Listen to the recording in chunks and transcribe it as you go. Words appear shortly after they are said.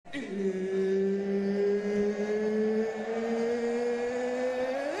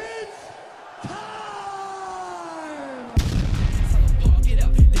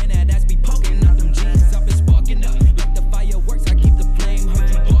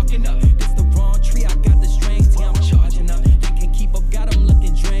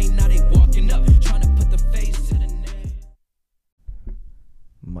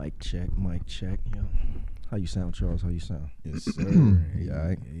Charles, how you sound? Yes, sir. You all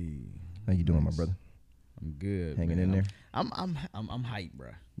right? How you doing, my brother? I'm good. Hanging man. in there? I'm hyped, bro.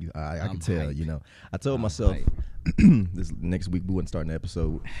 I can tell, hyped. you know. I told myself this next week we wouldn't start an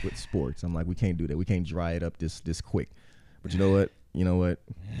episode with sports. I'm like, we can't do that. We can't dry it up this quick. But you know what?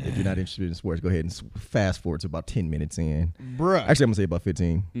 If you're not interested in sports, go ahead and fast forward to about 10 minutes in. Bruh. Actually, I'm going to say about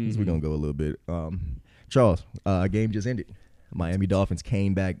 15 because we're going to go a little bit. Charles, game just ended. Miami Dolphins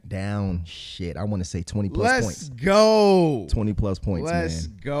came back down. Shit, I want to say 20-plus points. Let's go. 20-plus points, Let's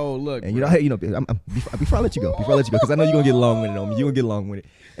man. go. Look, And before I let you go, because I know you're going to get long-winded on me. You're going to get long-winded.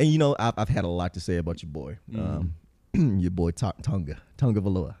 And, I've had a lot to say about your boy. Your boy, Tonga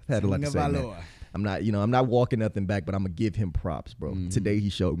Valoa. I've had a lot to say, man. I'm not walking nothing back, but I'm going to give him props, bro. Today, he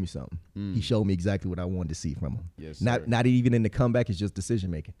showed me something. He showed me exactly what I wanted to see from him. Yes, not even in the comeback. It's just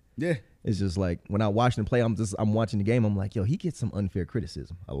decision-making. Yeah. It's just like when I watch him play, I'm watching the game. I'm like, yo, he gets some unfair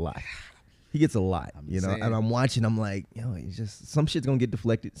criticism a lot. He gets a lot, and I'm watching. I'm like, yo, it's just some shit's going to get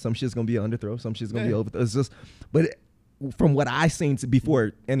deflected. Some shit's going to be an underthrow. Some shit's going to be overthrow. It's just, but from what I seen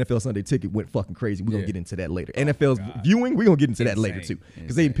before NFL Sunday Ticket went fucking crazy. We're going to get into that later. NFL's viewing, we're going to get into that later too.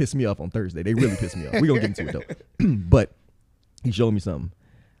 Because they pissed me off on Thursday. They really pissed me off. We're going to get into it though. But he showed me something.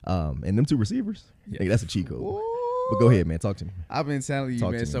 And them two receivers, nigga, that's a cheat code. Ooh. But go ahead, man. Talk to me. I've been telling you,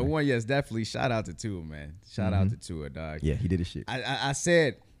 Talk man. to me, So man. one, yes, definitely shout out to Tua, man. Shout out to Tua, dog. Yeah, he did his shit. I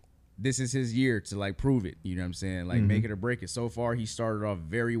said this is his year to like prove it. You know what I'm saying? Like make it or break it. So far, he started off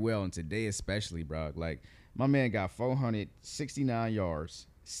very well, and today especially, bro. Like my man got 469 yards,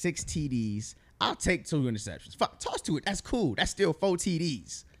 6 TDs. I'll take 2 interceptions. Fuck, toss to it. That's cool. That's still 4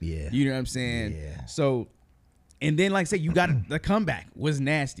 TDs. Yeah. You know what I'm saying? Yeah. So, and then like I said, you got the comeback was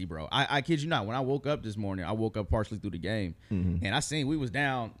nasty, bro. I kid you not. When I woke up this morning, I woke up partially through the game, and I seen we was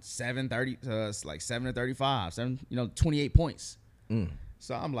down 7-30, like 7-35, 28 points.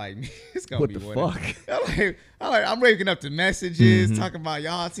 So I'm like, it's gonna be what the fuck? I'm waking up to messages talking about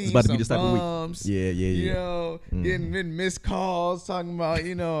y'all team. It's about to be some this type of week. bums. Yeah. You know, getting missed calls talking about,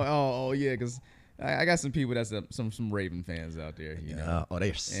 oh yeah, because I got some people that's some Raven fans out there. You know,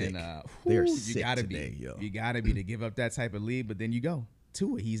 they're sick. And they're you sick gotta today, be, yo. you gotta be to give up that type of lead, but then you go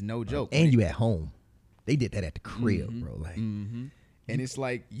to it. He's no joke. And you at home. They did that at the crib, bro. Like, And it's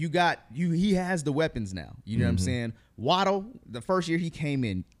like he has the weapons now. You know what I'm saying? Waddle, the first year he came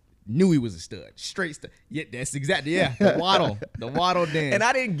in, knew he was a stud. Straight stud. Yeah, that's exactly, the Waddle dance. and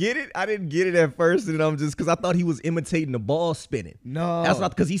I didn't get it at first, and I'm just because I thought he was imitating the ball spinning. No. That's not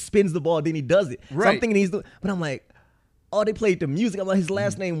because he spins the ball, then he does it. Right. So I'm thinking he's doing, but I'm like, oh, they played the music. I'm like, his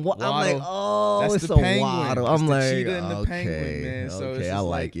last name. I'm like, oh, That's it's the a penguin. Waddle. That's I'm the like, cheetah and the okay, penguin, man. So it's okay, just I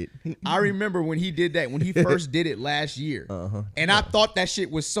like it. I remember when he did that, when he first did it last year, and I thought that shit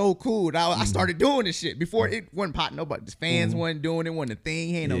was so cool. I started doing this shit before it wasn't pot. Nobody, the fans wasn't doing it, wasn't a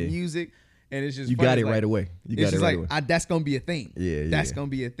thing. Ain't no music, and it's just You funny, got it like, right away. You got it's it just right like away. that's gonna be a thing. Yeah, that's yeah. gonna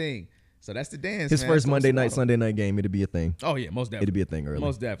be a thing. So that's the dance. His man. first That's Monday night, Waddle. Sunday night game, it'll be a thing. Oh yeah, most definitely. It'll be a thing early.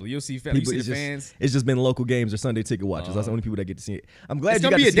 Most definitely. You'll see, People, the fans. it's just been local games or Sunday ticket watchers. That's the only people that get to see it. I'm glad It's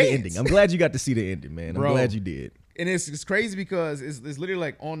you got gonna to be see a the dance. ending. I'm glad you got to see the ending, man. I'm Bro. glad you did. And it's crazy because it's literally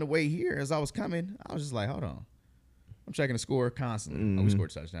like on the way here as I was coming, I was just like, hold on. I'm checking the score constantly. Oh, we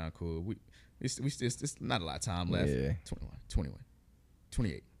scored a touchdown. Cool. We it's not a lot of time left. Yeah. 21,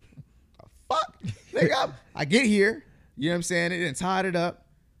 28. Oh, fuck. Nigga, I get here. You know what I'm saying? It didn't tied it up.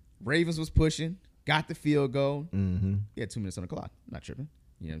 Ravens was pushing. Got the field goal. He had 2 minutes on the clock. Not tripping.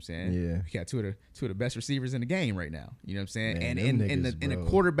 You know what I'm saying? Yeah. We got two of the best receivers in the game right now. You know what I'm saying? Man, and them in niggas, a bro.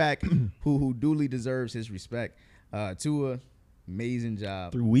 quarterback who duly deserves his respect. Tua, amazing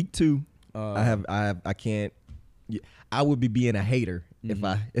job. Through week 2, I can't. I would be being a hater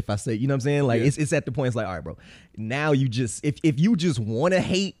if I say, you know what I'm saying? Like it's at the point it's like, all right, bro. Now you just if you just want to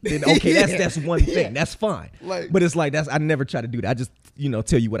hate, then okay, that's one thing. That's fine. Like- but it's like I never try to do that. I just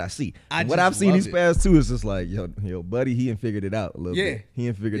tell you what I see. I What just I've seen love these it. past 2 is just like, yo, buddy, he ain't figured it out a little bit. He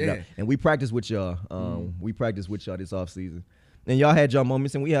ain't figured it out. And we practiced with y'all. We practiced with y'all this offseason. And y'all had y'all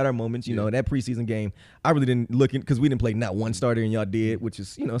moments, and we had our moments. You know, that preseason game, I really didn't look in because we didn't play not one starter, and y'all did, which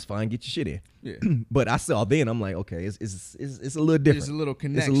is it's fine. Get your shit in. Yeah. But I saw then, I'm like, okay, it's a little different. There's a little It's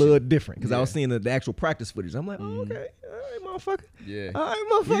connection. a little different because I Yeah. was seeing the actual practice footage. I'm like, oh, okay, all right, motherfucker. Yeah. All right, You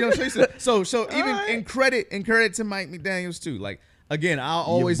know what I'm motherfucker. saying? So even All right. in credit to Mike McDaniels too. Like again, I Your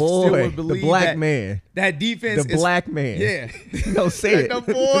always boy, still would believe the black that, man. that defense The is black man. Yeah. No, say it. The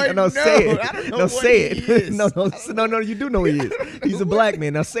boy, no, say it. I don't know no, what say he it. is. No, you do know he is. He's a black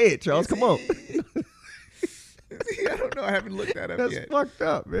man. Now say it, Charles. Come on. I don't know. I haven't looked that up That's yet. fucked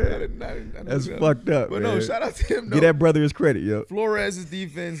up, I man. didn't That's know. fucked up, But man. no, shout out to him. Give that brother his credit, yo. Flores'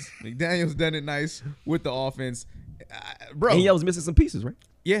 defense. McDaniels done it nice with the offense. Bro. And y'all was missing some pieces, right?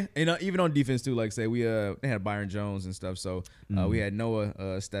 Yeah, and even on defense too, like say we they had Byron Jones and stuff, so we had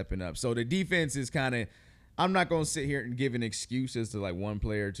Noah stepping up. So the defense is kind of, I'm not gonna sit here and give an excuse as to like one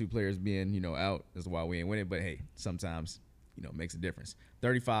player, two players being out as to why we ain't winning, but hey, sometimes it makes a difference.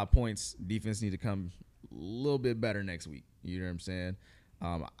 35 points, defense need to come a little bit better next week. You know what I'm saying?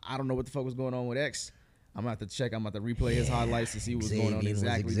 I don't know what the fuck was going on with X. I'm gonna have to check. I'm gonna have to replay his highlights to see what's going on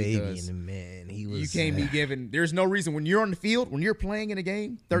exactly. Because man, you can't be given. There's no reason when you're on the field, when you're playing in a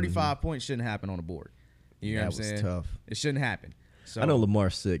game, 35 points shouldn't happen on the board. You know what I'm saying? That was tough. It shouldn't happen. So I know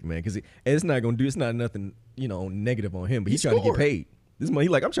Lamar's sick, man, because it's not gonna do. It's not nothing, negative on him, but he's trying to get paid. This money,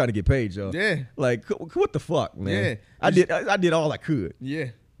 like I'm trying to get paid, y'all. Yeah. Like what the fuck, man? Yeah. I did all I could. Yeah.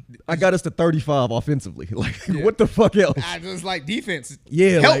 I got us to 35 offensively. Like, what the fuck else? I just like defense.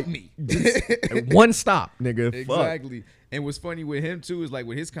 Yeah, help me. One stop, nigga. Exactly. Fuck. And what's funny with him too is like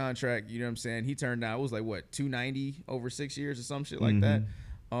with his contract, you know what I'm saying? He turned out, it was like what, 290 over 6 years or some shit like that.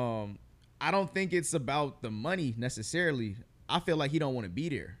 I don't think it's about the money necessarily. I feel like he don't want to be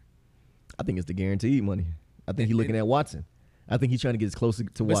there. I think it's the guaranteed money. I think he's looking at Watson. I think he's trying to get as close to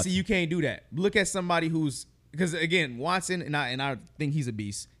Watson. But see, you can't do that. Look at somebody who's, because again, Watson and I think he's a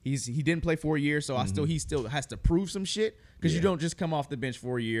beast. He didn't play 4 years, so he still has to prove some shit. Because you don't just come off the bench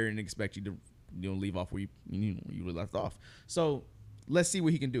for a year and expect you to leave off where you left off. So let's see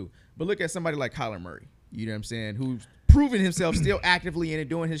what he can do. But look at somebody like Kyler Murray. You know what I'm saying? Who's proven himself, still actively in it,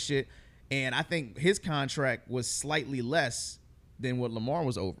 doing his shit. And I think his contract was slightly less than what Lamar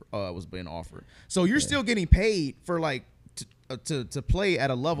was being offered. So you're still getting paid for like to play at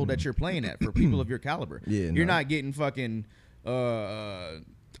a level that you're playing at for people of your caliber. You're not getting fucking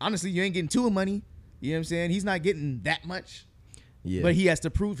honestly, you ain't getting Tua money. You know what I'm saying? He's not getting that much. Yeah. But he has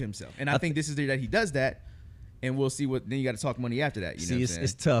to prove himself. And I think this is the year that he does that. And we'll see then you got to talk money after that. You know what I'm saying?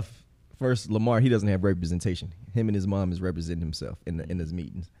 It's tough. First, Lamar, he doesn't have representation. Him and his mom is representing himself in his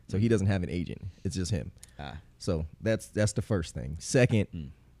meetings. So he doesn't have an agent. It's just him. So that's the first thing.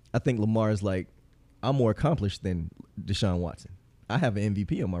 Second, I think Lamar is like, I'm more accomplished than Deshaun Watson. I have an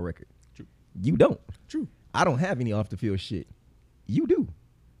MVP on my record. True. You don't. True. I don't have any off the field shit. You do.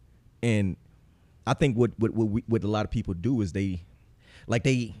 And I think what a lot of people do is they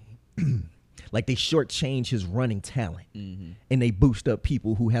shortchange his running talent, and they boost up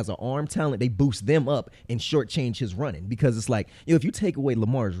people who has an arm talent. They boost them up and shortchange his running, because it's like, if you take away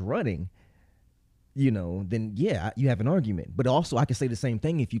Lamar's running, then you have an argument. But also, I can say the same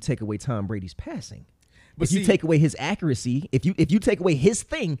thing if you take away Tom Brady's passing. But if you take away his accuracy, if you take away his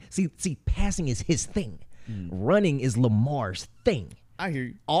thing, see, passing is his thing. Running is Lamar's thing. I hear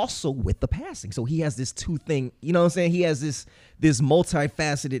you. Also with the passing. So he has this two thing, you know what I'm saying? He has this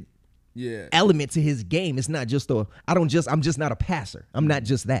multifaceted element to his game. It's not just I'm just not a passer. I'm not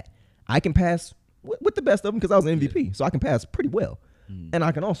just that. I can pass with the best of them because I was an MVP. So I can pass pretty well. And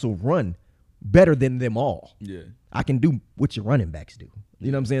I can also run better than them all. Yeah. I can do what your running backs do.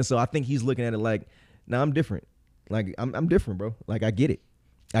 You know what I'm saying? So I think he's looking at it like, nah, I'm different. Like I'm different, bro. Like I get it.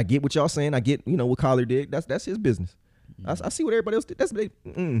 I get what y'all saying. I get, what Collar did. That's his business. I see what everybody else did. That's what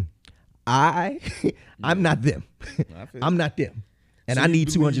they. I'm not them. I'm not them. And so I need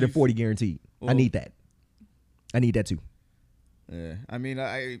 240 guaranteed. Well, I need that. I need that too. Yeah, I mean,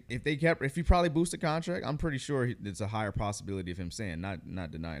 if he probably boost the contract, I'm pretty sure it's a higher possibility of him saying,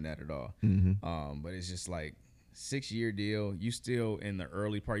 not denying that at all. But it's just like 6-year deal. You still in the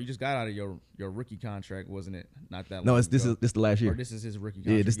early part. You just got out of your rookie contract, wasn't it? Not that long. No, this is the last year. Or this is his rookie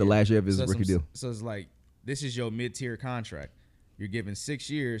contract. Yeah, this is the last year of his rookie deal. So it's like, this is your mid-tier contract. You're given 6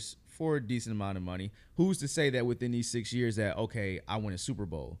 years for a decent amount of money. Who's to say that within these 6 years that, okay, I win a Super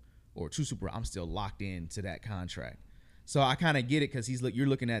Bowl or 2 Super Bowls, I'm still locked into that contract. So I kind of get it, because you're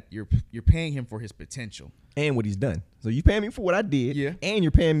looking at you're paying him for his potential and what he's done. So you're paying me for what I did, and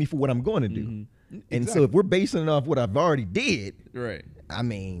you're paying me for what I'm going to do. And so if we're basing it off what I've already did, right? I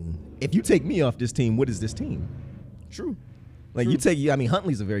mean, if you take me off this team, what is this team? True. Like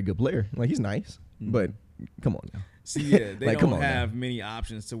Huntley's a very good player. Like he's nice, but come on now. See, yeah, they don't have many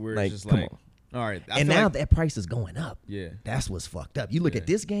options to where it's just like, all right. And now that price is going up. Yeah. That's what's fucked up. You look at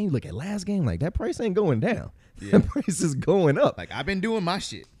this game, look at last game, like that price ain't going down. Yeah. That price is going up. Like I've been doing my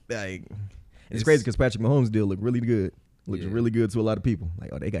shit. Like it's crazy because Patrick Mahomes' deal looked really good. Looks really good to a lot of people. Like,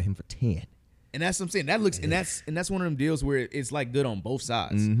 oh, they got him for 10. And that's what I'm saying. That looks and that's one of them deals where it's like good on both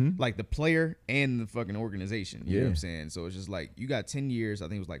sides. Like the player and the fucking organization. You know what I'm saying? So it's just like you got 10 years, I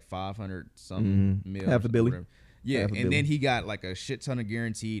think it was like 500 something mil. Half a billion. Yeah, and then he got like a shit ton of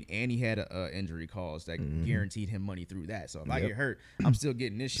guaranteed, and he had a injury cause that guaranteed him money through that. So if I get hurt, I'm still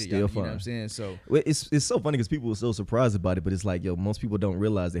getting this shit. You know what I'm saying? So it's so funny because people were so surprised about it, but it's like, most people don't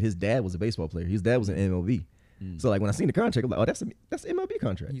realize that his dad was a baseball player. His dad was an MLB. So like when I seen the contract, I'm like, oh, that's an MLB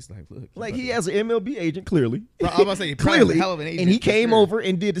contract. He's look, like he has an MLB agent clearly. Bro, I was about to say clearly, hell of an agent, and he came over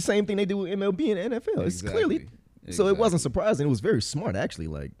and did the same thing they do with MLB and NFL. It's clearly. So it wasn't surprising. It was very smart, actually.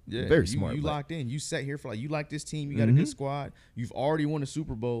 Like, very smart. You locked in. You sat here for like, you like this team. You got a good squad. You've already won a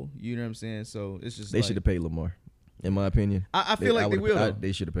Super Bowl. You know what I'm saying? So it's just they should have paid Lamar, in my opinion. I feel like they will.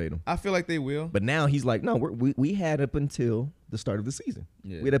 They should have paid him. I feel like they will. But now he's like, no, we had up until the start of the season.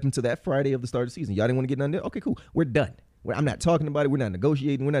 Yeah. We had up until that Friday of the start of the season. Y'all didn't want to get none of that? Okay, cool. We're done. I'm not talking about it. We're not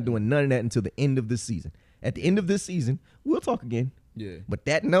negotiating. We're not doing none of that until the end of this season. At the end of this season, we'll talk again. Yeah. But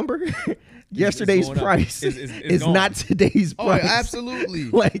that number, yesterday's price is not today's price. Oh, absolutely.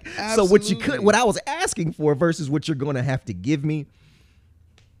 Like, absolutely. So what I was asking for versus what you're going to have to give me,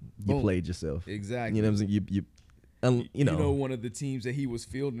 you played yourself. Exactly. You know what I'm saying? You know, one of the teams that he was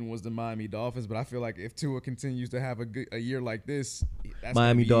fielding was the Miami Dolphins, but I feel like if Tua continues to have a year like this, that's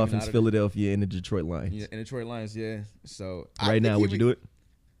Miami Dolphins, Philadelphia, and the Detroit Lions. Yeah, and Detroit Lions, yeah. So right now, would you do it?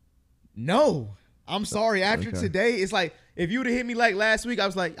 No. I'm sorry. After today, it's like if you would have hit me like last week, I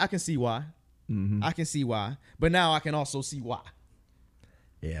was like, I can see why. I can see why. But now I can also see why.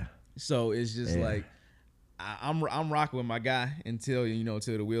 Yeah. So it's just like I'm rocking with my guy until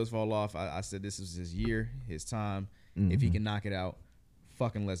the wheels fall off. I said this is his year, his time. If he can knock it out,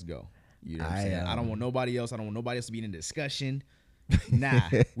 fucking let's go. You know what I'm saying? I don't want nobody else. I don't want nobody else to be in a discussion. Nah,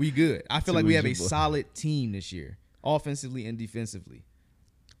 we good. I feel like we have a solid team this year, offensively and defensively.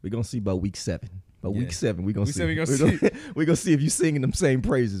 We're gonna see by week 7. By week 7, we're gonna see. We're gonna see if you singing them same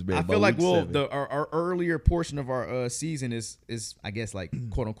praises, man. I feel like our earlier portion of our season is I guess like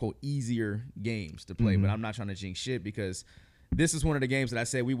quote unquote easier games to play, but I'm not trying to jinx shit because this is one of the games that I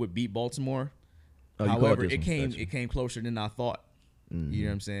said we would beat Baltimore. However, it came closer than I thought. You know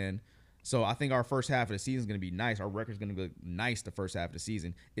what I'm saying? So I think our first half of the season is going to be nice. Our record's going to be nice the first half of the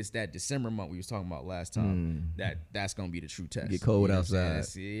season. It's that December month we was talking about last time. That's going to be the true test. Get cold outside.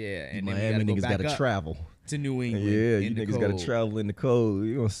 Yeah. And Miami niggas got to travel to New England. Yeah, you niggas got to travel in the cold.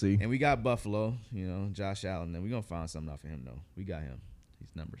 You're going to see. And we got Buffalo, Josh Allen. And we're going to find something out for him, though. We got him.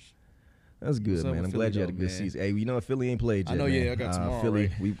 These numbers. That's good, man. I'm glad you had a good season. Hey, you know what? Philly ain't played yet, I know, I got tomorrow,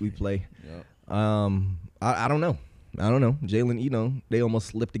 Philly, right? we play. Yep. I don't know. Jalen, they almost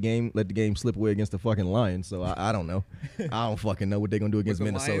slipped the game, let the game slip away against the fucking Lions. So I don't know. I don't fucking know what they're gonna do against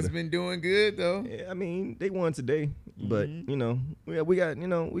Minnesota. The Lions been doing good though. Yeah, I mean, they won today, but we got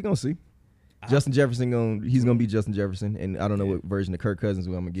we gonna see. Justin Jefferson he's gonna be Justin Jefferson, and I don't know what version of Kirk Cousins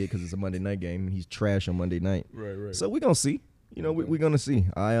we're gonna get because it's a Monday night game and he's trash on Monday night. Right. So we're gonna see. We're gonna see.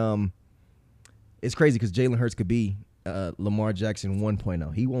 It's crazy because Jalen Hurts could be Lamar Jackson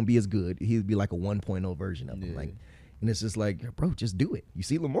 1.0. He won't be as good. He'd be like a 1.0 version of him. And it's just like, bro, just do it. You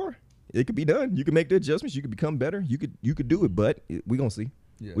see Lamar? It could be done. You can make the adjustments. You could become better. You could do it, but we're going to see.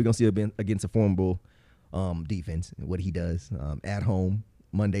 Yeah. We're going to see against a formidable defense, what he does at home,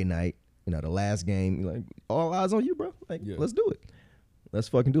 Monday night, the last game. Like, all eyes on you, bro. Like, let's do it. Let's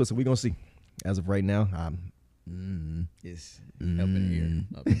fucking do it. So we're going to see. As of right now, it's up in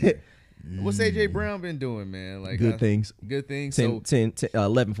here. What's AJ Brown been doing, man? Like good things. Good things. 10,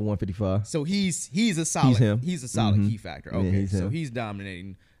 11 for 155. So he's a solid. He's a solid key factor. Okay, yeah, he's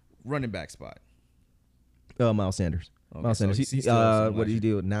dominating running back spot. Miles Sanders. Okay, Miles Sanders. What did he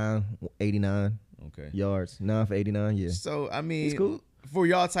do? 989. Okay. Yards. 9 for 89. Yeah. So I mean, it's cool. For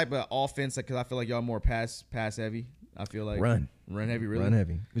y'all type of offense, because I feel like y'all more pass heavy. I feel like run heavy, really. Run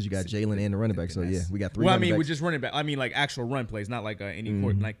heavy, because you got Jalen and the running back. So yeah, we got 3. Well, I mean, we're just running back. I mean, like actual run plays, not like any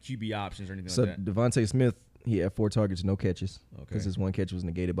like QB options or anything like that. So Devontae Smith, he had 4 targets, no catches, because his 1 catch was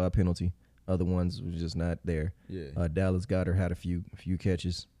negated by a penalty. Other ones was just not there. Yeah. Dallas Goedert had a few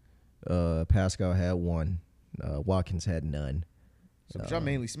catches. Pascal had 1. Watkins had none. So y'all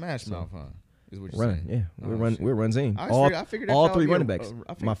mainly smash mouth, huh? Is what you're saying? Yeah, we're run team. I figured all 3 running backs.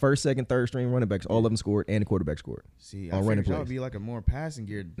 My first, second, third string running backs, all of them scored, and the quarterback scored. See, I figured y'all would be like a more passing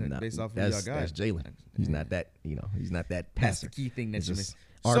gear based off of y'all guys. That's Jalen. He's not that. He's not that passer. That's the key thing that you missed.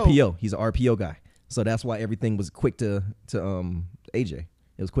 RPO. He's an RPO guy. So that's why everything was quick to AJ. It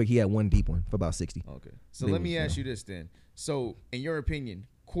was quick. He had 1 deep one for about 60. Okay. So let me ask you this then. So in your opinion,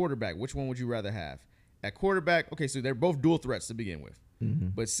 quarterback, which one would you rather have? At quarterback, okay, so they're both dual threats to begin with.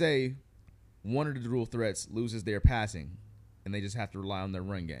 But say one of the dual threats loses their passing and they just have to rely on their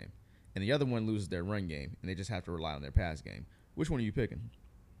run game, and the other one loses their run game and they just have to rely on their pass game. Which one are you picking?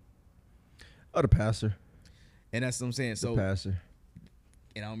 The passer. And that's what I'm saying. The passer.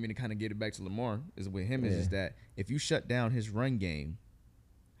 And I don't mean to kind of get it back to Lamar. Is with him is that if you shut down his run game,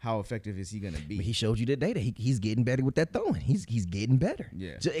 how effective is he going to be? But he showed you today that he's getting better with that throwing. He's getting better.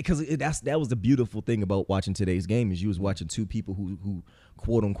 Yeah. Because that was the beautiful thing about watching today's game is you was watching 2 people who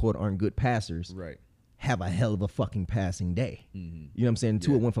quote unquote aren't good passers. Right. have a hell of a fucking passing day. Mm-hmm. You know what I'm saying?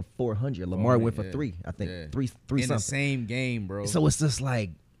 Tua went for 400. Lamar went for 3, I think. Yeah. 3 in something. the same game, bro. So it's just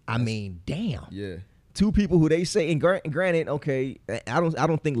like, I mean, damn. Yeah. 2 people who they say, and granted, okay, I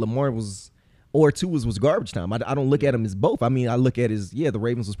don't think Lamar or Tua's was garbage time. I don't look at them as both. I mean, I look at it as, the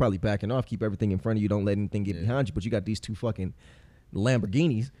Ravens was probably backing off, keep everything in front of you, don't let anything get behind you. But you got these 2 fucking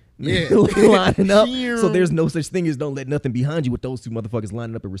Lamborghinis lining up. So there's no such thing as don't let nothing behind you with those 2 motherfuckers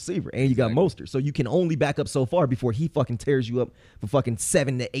lining up a receiver. And you got Mostert. So you can only back up so far before he fucking tears you up for fucking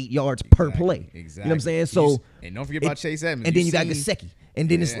 7 to 8 yards per play. Exactly. You know what I'm saying? So and don't forget about Chase Edmonds. And then you got Gesicki. And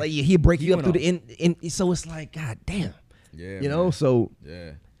then it's like he'll break you up through the end. And so it's like, God damn. Yeah. You know, so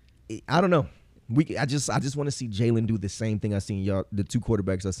I don't know. I just want to see Jalen do the same thing I seen the 2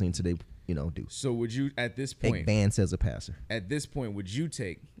 quarterbacks I seen today, do. So would you at this point advance as a passer? At this point, would you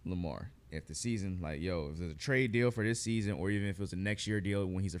take Lamar if the season, like, if there's a trade deal for this season, or even if it was a next year deal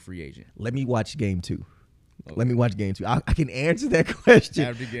when he's a free agent? Let me watch game 2. Okay. Let me watch game 2. I can answer that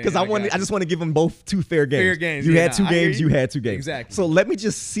question because I just want to give them both 2 fair games. Fair games. You had 2 games. You had 2 games. Exactly. So let me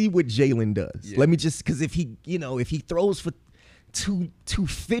just see what Jalen does. Yeah. Let me just because if he throws for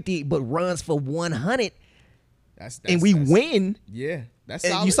 250 but runs for 100, and we win. Yeah. That's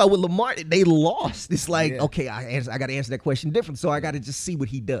and solid. You saw with Lamar, they lost. It's like, okay, I got to answer that question different. So I got to just see what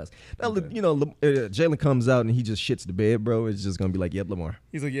he does. Now, Jalen comes out and he just shits the bed, bro. It's just going to be like, yep, Lamar.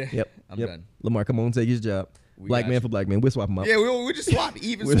 He's like, I'm done. Lamar, come on, take his job. Black man for black man. We'll swap him out. Yeah, we'll just swap.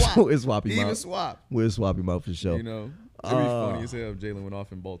 Swap. We'll swap him out. Even swap. We'll swap him out for sure. It'd be funny as hell if Jalen went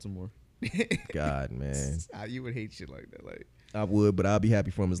off in Baltimore. God, man. You would hate shit like that. Like I would, but I'll be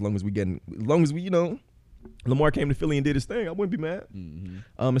happy for him as long as we, Lamar came to Philly and did his thing. I wouldn't be mad.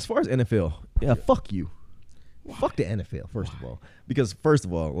 Mm-hmm. As far as NFL, fuck you. Why? Fuck the NFL, first of all. Because, first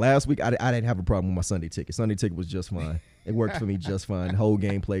of all, last week I didn't have a problem with my Sunday ticket. Sunday ticket was just fine. It worked for me just fine. The whole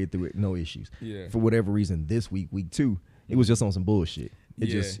game played through it, no issues. Yeah. For whatever reason, this week 2, it was just on some bullshit. It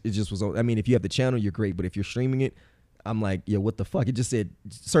just was on. I mean, if you have the channel, you're great. But if you're streaming it, I'm like, what the fuck? It just said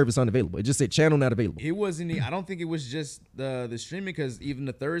service unavailable. It just said channel not available. It wasn't. I don't think it was just the streaming, because even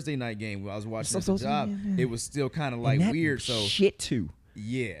the Thursday night game where I was watching at the job, it was still kind of like weird. So shit too.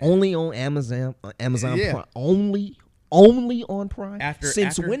 Yeah. Only on Amazon Prime. Only on Prime.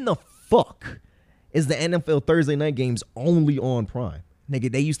 Since when the fuck is the NFL Thursday night games only on Prime?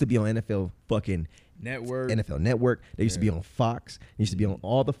 Nigga, they used to be on NFL fucking Network. NFL Network. They used to be on Fox. They used to be on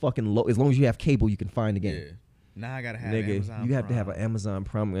all the fucking as long as you have cable, you can find the game. Yeah. Now I gotta have Amazon you have Prime. to have an Amazon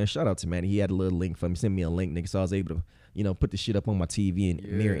Prime. And shout out to Manny. He had a little link for me. Send me a link, nigga. So I was able to, put the shit up on my TV and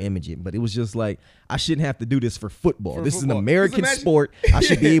mirror image it. But it was just like, I shouldn't have to do this for football. This is an American sport. I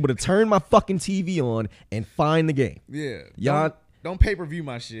should be able to turn my fucking TV on and find the game. Yeah. Y'all don't pay-per-view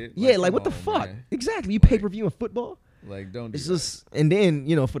my shit. Like what the fuck? Man. Exactly. You pay-per-view in football? Like, don't do it's just, and then,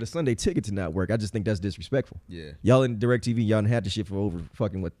 for the Sunday ticket to not work, I just think that's disrespectful. Yeah. Y'all in DirecTV, y'all done had this shit for over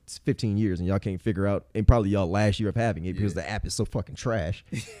fucking, 15 years, and y'all can't figure out, and probably y'all last year of having it because the app is so fucking trash,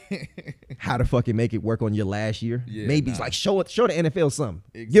 how to fucking make it work on your last year. Yeah, maybe it's like, show the NFL something.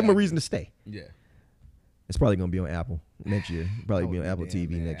 Exactly. Give them a reason to stay. Yeah. It's probably going to be on Apple next year. Probably be on Apple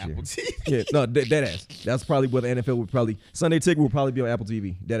TV next year. Apple TV. Yeah, no, dead ass. That's probably what the NFL would probably, Sunday ticket will probably be on Apple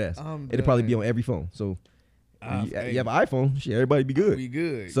TV. Dead ass. It'll probably be on every phone. So, you have an iPhone, shit, everybody be good. Be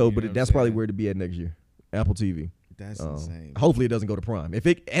good. So, but that's probably where to be at next year. Apple TV. That's insane. Hopefully it doesn't go to Prime. If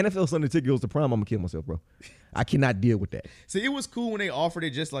NFL Sunday ticket goes to Prime, I'm gonna kill myself, bro. I cannot deal with that. See, it was cool when they offered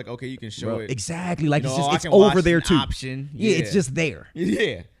it, just like, okay, you can show it. Exactly. Like it's over there too. Option. Yeah, it's just there.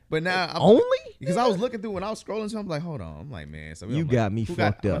 Yeah. But now only because I was looking through when I was scrolling, so I'm like, hold on. I'm like, man, so you got me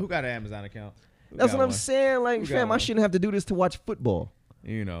fucked up. Who got an Amazon account? That's what I'm saying. Like, fam, I shouldn't have to do this to watch football.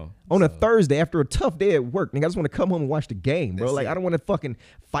 On a Thursday after a tough day at work, nigga, I just want to come home and watch the game, bro. Like, I don't want to fucking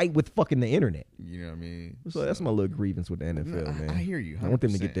fight with fucking the internet. You know what I mean? So that's my little grievance with the NFL, man. I hear you. 100%. I want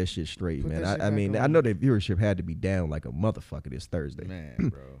them to get that shit straight, man. I mean, I know that viewership had to be down like a motherfucker this Thursday,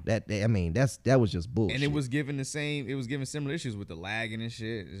 man, bro. that was just bullshit. And it was given similar issues with the lagging and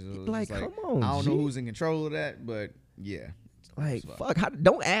shit. Like, come on, I don't know who's in control of that, but yeah. Like, fuck,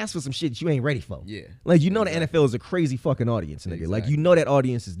 don't ask for some shit you ain't ready for. Yeah. Like, the NFL is a crazy fucking audience, nigga. Exactly. Like, that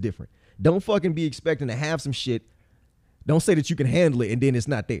audience is different. Don't fucking be expecting to have some shit. Don't say that you can handle it and then it's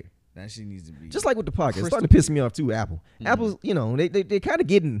not there. That shit needs to be. Just like with the podcast. It's starting to piss me off too, Apple. Apple's, they kind of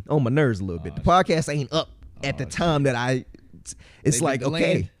getting on my nerves a little bit. The podcast ain't up at the time that it's like,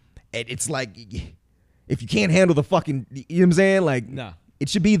 okay. It's like, if you can't handle the fucking, you know what I'm saying? Like, nah. It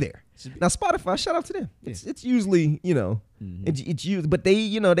should be there. Now Spotify, shout out to them. Yeah. It's usually, it's used, but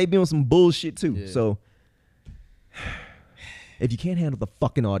they, they be on some bullshit too. Yeah. So If you can't handle the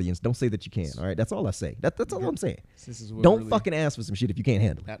fucking audience, don't say that you can. All right, that's all I say. That's all I'm saying. Don't really fucking ask for some shit if you can't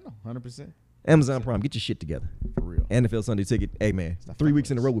handle it. I know, 100%. Amazon Prime, get your shit together. For real. NFL Sunday Ticket. Hey man, 3 weeks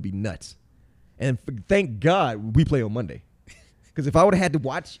in a row would be nuts. And thank God we play on Monday. Because if I would have had to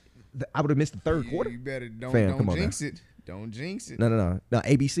watch, I would have missed the third quarter. You better don't jinx it. Don't jinx it. No.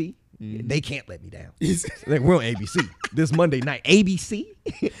 ABC, they can't let me down. Like, we're on ABC this Monday night. ABC,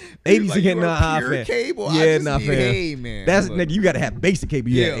 ABC like, getting fam. Cable. Yeah, fam. Hey man, that's nigga. You gotta have basic cable.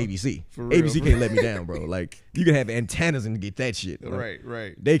 Yeah, ABC. For real, ABC can't let me down, bro. Like you can have antennas and get that shit. Like,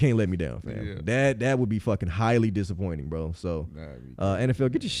 right. They can't let me down, fam. Yeah. That would be fucking highly disappointing, bro. So,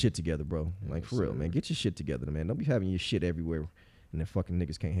 NFL, get your shit together, bro. Like for real, man. Get your shit together, man. Don't be having your shit everywhere, and then fucking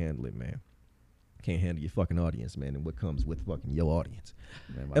niggas can't handle it, man. Can't handle your fucking audience, man, and what comes with fucking your audience.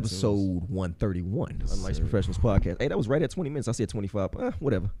 Man, episode 131, Unlicensed Professionals Podcast. Hey, that was right at 20 minutes. I said 25.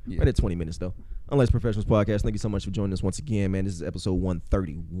 Whatever. Yeah. Right at 20 minutes, though. Unlicensed Professionals Podcast. Thank you so much for joining us once again, man. This is episode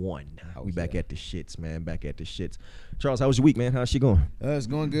 131. We back at the shits, man. Back at the shits. Charles, how was your week, man? How's she going? It's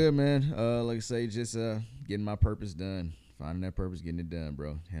going good, man. Like I say, just getting my purpose done. Finding that purpose, getting it done,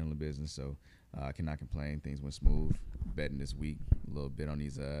 bro. Handling business. So I cannot complain. Things went smooth. Betting this week a little bit on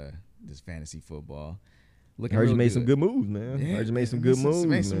this fantasy football. I heard you made some good moves, man. Yeah, heard you made some good moves.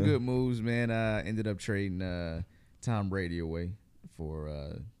 Made some good moves, man. Ended up trading Tom Brady away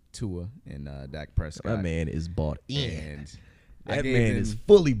for Tua and Dak Prescott. That man is bought in. And that man is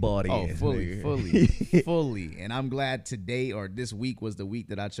fully bought in. Oh, fully. And I'm glad today or this week was the week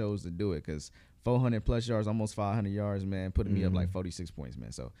that I chose to do it because 400 plus yards, almost 500 yards, man, putting me up like 46 points,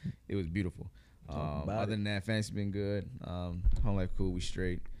 man. So it was beautiful. Other than that, fantasy been good. Home life cool, we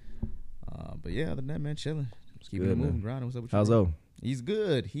straight. But yeah, other than that, man, chilling. Keeping it moving, grinding. What's up with you? How's O? He's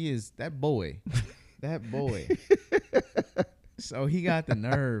good. He is that boy. That boy. So he got the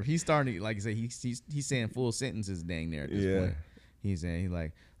nerve. He's starting, like I say, he's saying full sentences dang near at this point. He's saying, he's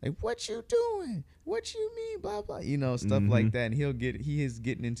like, what you doing? What you mean? Blah, blah. You know, stuff like that. And he is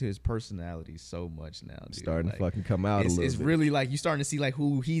getting into his personality so much now, dude. Starting to fucking come out a little bit. It's really like you starting to see like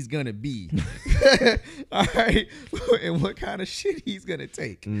who he's going to be. All right. And what kind of shit he's going to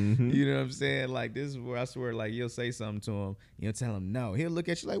take. You know what I'm saying? Like, this is where I swear, like, you'll say something to him. You'll tell him no. He'll look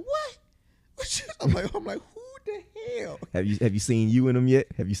at you like, what? I'm like, who the hell? Have you seen you in him yet?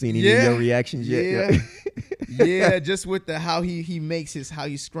 Have you seen any of your reactions yet? Yeah, just with how he makes how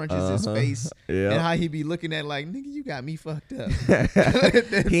he scrunches his face and how he be looking at like, nigga, you got me fucked up.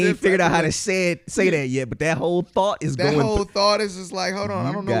 He ain't figured out how to say that yet, but that whole thought is going. That whole thought is just like, hold on,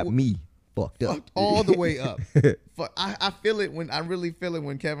 I don't know. Got me fucked up all the way up. I feel it I really feel it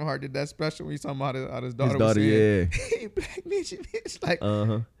when Kevin Hart did that special when he's talking about how his daughter was saying, hey, black bitch, like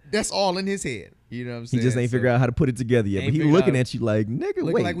that's all in his head. You know what I'm saying? He just ain't figured out how to put it together yet. But he looking at you like, nigga,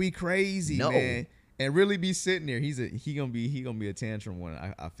 look wait. like we crazy, man. And really be sitting there. He gonna be a tantrum one.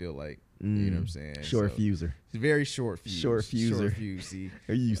 I feel like. You know what I'm saying? Short fuser. Very short fuse. Short fuser. Short fuse. See,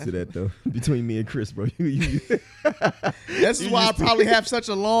 are you used to that though? Between me and Chris, bro. That's why I probably have such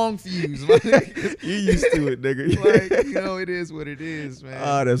a long fuse. You used to it, nigga. Like, you know, it is what it is, man.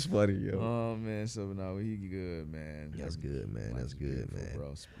 Oh, that's funny, yo. Oh man, so no, he good, man. That's good, man. That's good, man.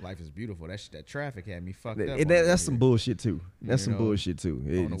 Bro, life is beautiful. That traffic had me fucked up. And that's some bullshit too. That's some bullshit too.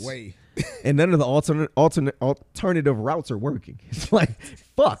 On the way. And none of the alternative routes are working. It's like,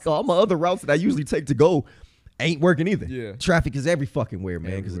 fuck, all my other routes that I usually take to go ain't working either. Yeah. Traffic is every fucking where,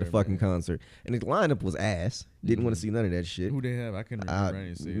 man, because of the fucking concert. And the lineup was ass. Didn't want to see none of that shit. Who they have? I couldn't remember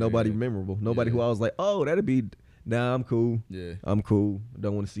anything. Nobody memorable. Nobody who I was like, oh, that'd be, nah, I'm cool. Yeah. I'm cool.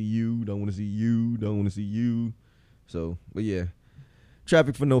 Don't want to see you. Don't want to see you. Don't want to see you. So, but yeah.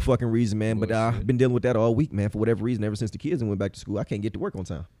 Traffic for no fucking reason, man. But I've been dealing with that all week, man. For whatever reason, ever since the kids went back to school, I can't get to work on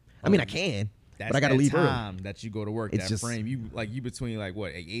time. I mean, I can, but I gotta leave early. Time that you go to work. It's that just, frame you between like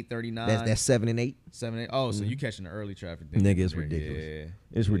what 8:39. That's 7 and 8. 7 and 8. Oh, so you catching the early traffic? Nigga, it's ridiculous. Yeah.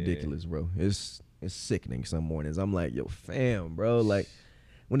 It's ridiculous, bro. It's sickening. Some mornings I'm like, yo, fam, bro. Like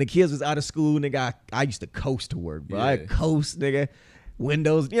when the kids was out of school, nigga, I used to coast to work, bro. I coast, nigga.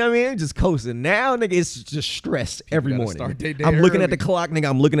 Windows, you know what I mean? Just coasting. Now, nigga, it's just stress every morning. I'm looking at the clock, nigga.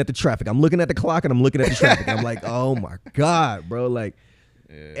 I'm looking at the traffic. I'm looking at the clock and I'm looking at the traffic. I'm like, oh my God, bro. Like.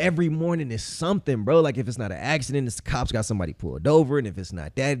 Yeah. Every morning is something, bro. Like if it's not an accident, it's the cops got somebody pulled over, and if it's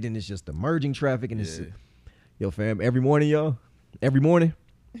not that, then it's just emerging traffic. And it's yo, fam. Every morning, y'all. Every morning.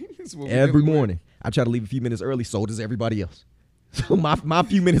 Every morning. I try to leave a few minutes early. So does everybody else. So my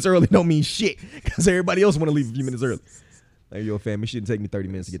few minutes early don't mean shit because everybody else want to leave a few minutes early. Like yo, fam, it shouldn't take me 30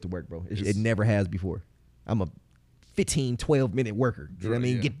 minutes to get to work, bro. It never has before. I'm a 15, 12-minute worker. You know what I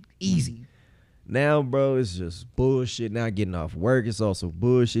mean? Get easy. Now, bro, it's just bullshit. Now getting off work, it's also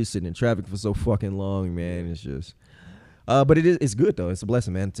bullshit. Sitting in traffic for so fucking long, man. It's just But it's good though. It's a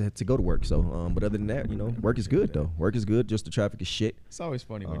blessing, man, to go to work. So, but other than that, work is good though. Work is good. Just the traffic is shit. It's always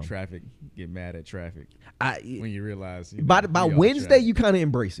funny when traffic get mad at traffic. When you realize by Wednesday you kind of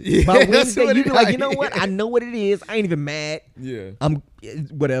embrace it. Yeah, by Wednesday you be like, you know what? I know what it is. I ain't even mad. Yeah, I'm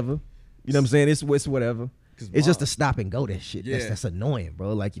whatever. You know what I'm saying? It's whatever. It's just a stop and go that shit. Yeah. That's annoying,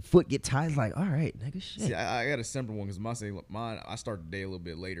 bro. Like your foot get tired. Like, all right, nigga, shit. See, I got a simple one because mine. I start the day a little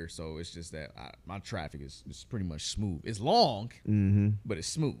bit later, so it's just that my traffic is pretty much smooth. It's long, but it's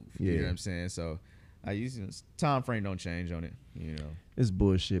smooth. Yeah. You know what I'm saying? So I use time frame don't change on it. It's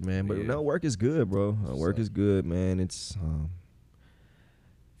bullshit, man. But no, work is good, bro. Work is good, man. It's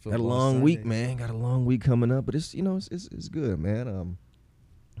got a long week, man. Got a long week coming up, but it's it's good, man.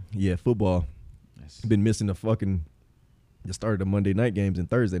 Yeah, football. Been missing the start of the Monday night games and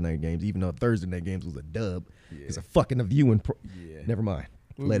Thursday night games, even though Thursday night games was a dub. Yeah. It's a fucking a viewing. Never mind.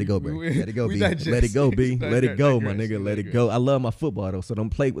 Let it go, B. Let it go, B. Let it go, B. Let it go, my nigga. Let it go. I love my football though, so don't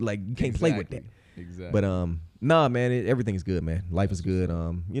play with you can't play with that. Exactly. But nah, man, everything is good, man. Life is good.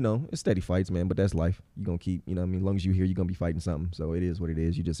 It's steady fights, man. But that's life. You gonna keep, as long as you here, you're gonna be fighting something. So it is what it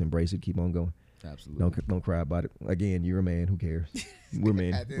is. You just embrace it, keep on going. Absolutely. Don't cry about it. Again, you're a man. Who cares? We're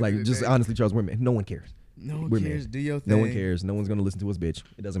men. Like, just honestly, Charles, we're men. No one cares. No one cares. Do your thing. No one cares. No one's gonna listen to us, bitch.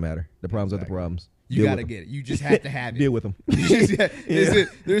 It doesn't matter. The problems are the problems. You gotta get it. You just have to have it. Deal with them.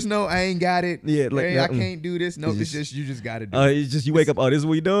 There's no, I ain't got it. Yeah, hey, I can't do this. No, it's just you just gotta do it. It's just you wake up. Oh, this is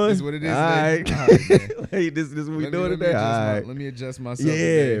what we doing. This is what it is. All right. Hey, this is what we doing today. All right. Let me adjust myself. Yeah,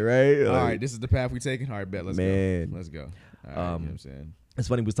 today. Right. All right. This is the path we taking. All right, bet. Let's go. Let's go. All right, you know what I'm saying. It's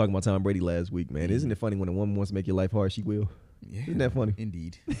funny we was talking about Tom Brady last week, man. Isn't it funny when a woman wants to make your life hard, she will? Yeah, isn't that funny?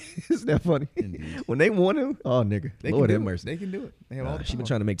 Indeed. Isn't that funny? Indeed. When they want to, oh nigga, Lord have mercy. They can do it. They have all the she been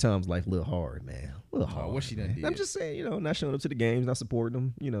trying to make Tom's life a little hard, man. A little hard. What she done did? I'm just saying, not showing up to the games, not supporting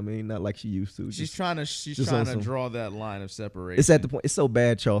them. You know what I mean? Not like she used to. She's trying to draw that line of separation. It's at the point. It's so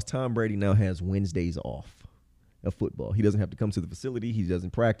bad, Charles. Tom Brady now has Wednesdays off of football. He doesn't have to come to the facility. He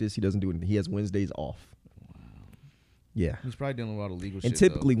doesn't practice. He doesn't do anything. He has Wednesdays off. Yeah, he's probably dealing with a lot of legal shit. And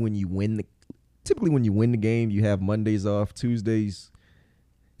typically, when you win the game, you have Mondays off, Tuesdays.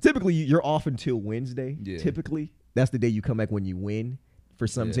 Typically, you're off until Wednesday. Yeah. Typically, that's the day you come back when you win for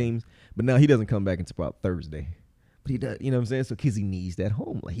some teams. But now he doesn't come back until about Thursday. But he does, you know what I'm saying? So because he needs that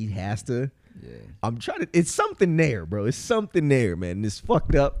home, like he has to. Yeah. I'm trying to. It's something there, bro. It's something there, man. And it's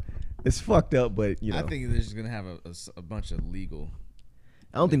fucked up. It's fucked up, but I think they're just gonna have a bunch of legal.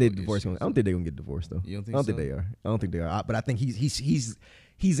 I don't think they're divorced. I don't think they're gonna get divorced though. You don't think I don't think they are. I don't think they are. But I think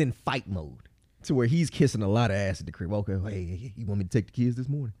he's in fight mode to where he's kissing a lot of ass at the crib. Okay, hey, you want me to take the kids this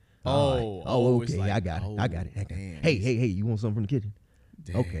morning? Okay, like, I got it. Hey, you want something from the kitchen?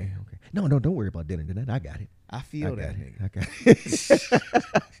 Damn. Okay. No, don't worry about dinner tonight. I got it. I feel that nigga.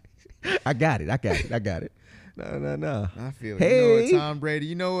 I got it. No. I feel it. You know what, Tom Brady?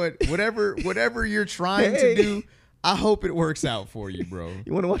 You know what? Whatever you're trying to do, I hope it works out for you, bro.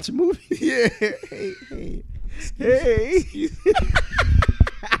 You want to watch a movie? Yeah. Hey.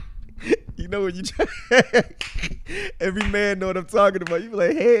 You know what you try? Every man know what I'm talking about. You be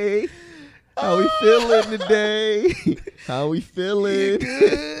like, hey, how we feeling today? How we feeling?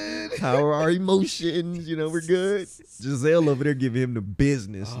 Good. How are our emotions? We're good. Giselle over there giving him the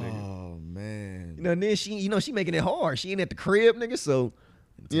business, nigga. Oh man. And then she making it hard. She ain't at the crib, nigga. So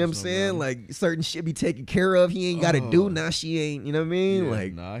you know what I'm saying? Like certain shit be taken care of. He ain't got to do. Now she ain't. You know what I mean? Yeah,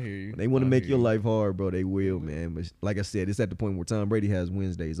 like, I hear you. They want to make your life hard, bro. They will, man. But like I said, it's at the point where Tom Brady has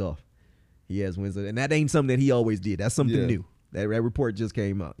Wednesdays off. He has Wednesday, and that ain't something that he always did. That's something new. That report just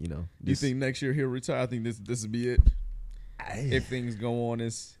came out. You think next year he'll retire? I think this will be it. If things go on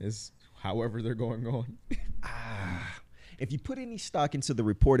as however they're going on. If you put any stock into the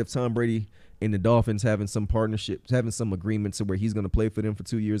report of Tom Brady and the Dolphins having some partnerships, having some agreements to where he's going to play for them for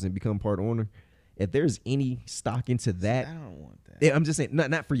 2 years and become part owner, if there's any stock into that, I don't want that. Yeah, I'm just saying,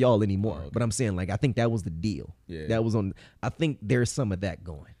 not for y'all anymore. But I'm saying, like, I think that was the deal. Yeah. That was on. I think there's some of that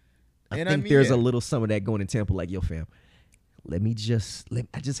going. I think there's a little some of that going in Tampa. Like, yo, fam, I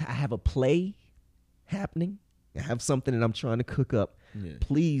have a play happening. I have something that I'm trying to cook up. Yeah.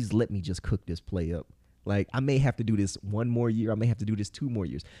 Please let me just cook this play up. Like, I may have to do this 1 more year. I may have to do this 2 more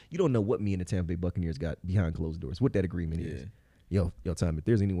years. You don't know what me and the Tampa Bay Buccaneers got behind closed doors, what that agreement is. Yo, Tom, if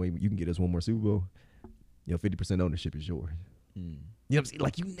there's any way you can get us 1 more Super Bowl, 50% ownership is yours. You know what I'm saying?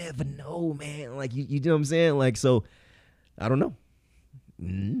 Like, you never know, man. Like, you know what I'm saying? Like, so, I don't know.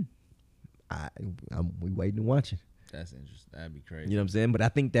 We waiting and watching. That's interesting. That'd be crazy. You know what I'm saying? But I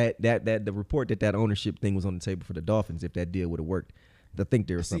think that the report that ownership thing was on the table for the Dolphins, if that deal would have worked, I think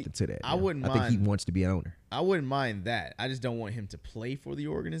there is something to that. I wouldn't I think he mind- wants to be an owner. I wouldn't mind that. I just don't want him to play for the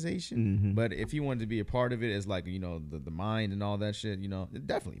organization. Mm-hmm. But if he wanted to be a part of it as like, the mind and all that shit,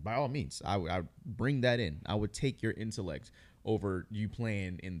 definitely, by all means, I would bring that in. I would take your intellect over you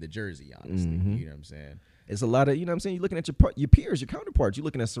playing in the jersey, honestly. Mm-hmm. You know what I'm saying? It's a lot of, you're looking at your peers, your counterparts. You're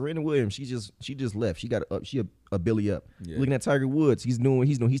looking at Serena Williams. She just left. She got a Billy up. Yeah. You're looking at Tiger Woods. He's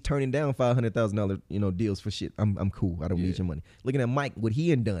turning down $500,000 deals for shit. I'm cool. I don't need your money. Looking at Mike, what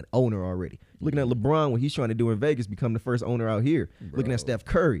he ain't done, owner already. Looking at LeBron, what he's trying to do in Vegas, become the first owner out here. Bro. Looking at Steph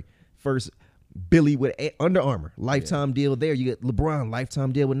Curry, first Billy with Under Armour, lifetime deal there. You get LeBron,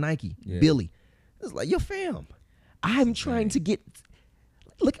 lifetime deal with Nike. Yeah. Billy, it's like, yo, fam, I'm trying to get.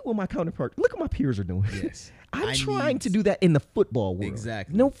 Look at what my counterpart. Look what my peers are doing. Yes. I'm trying to do that in the football world.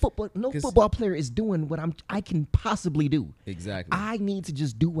 Exactly. No football player is doing what I can possibly do. Exactly. I need to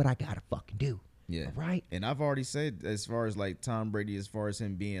just do what I gotta fucking do. Yeah. All right. And I've already said, as far as like Tom Brady, as far as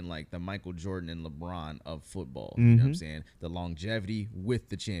him being like the Michael Jordan and LeBron of football, you know what I'm saying? The longevity with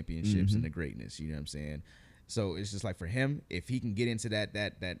the championships and the greatness, you know what I'm saying? So it's just like for him, if he can get into that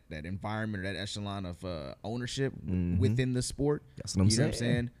environment or that echelon of ownership within the sport, That's what I'm you know what I'm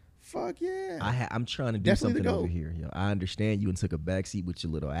saying. saying? Fuck yeah. I'm trying to do Definitely something the over GOAT. here. I understand you and took a backseat with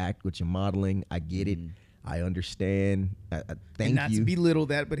your little act, with your modeling. I get it. I understand. I thank and not you. to belittle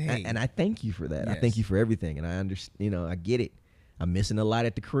that, but hey. And I thank you for that. I Yes. thank you for everything. And I understand. I get it. I'm missing a lot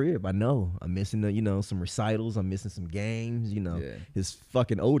at the crib. I know. I'm missing some recitals. I'm missing some games. Yeah. His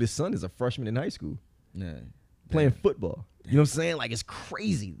fucking oldest son is a freshman in high school Yeah. playing football. You know what I'm saying? Like, it's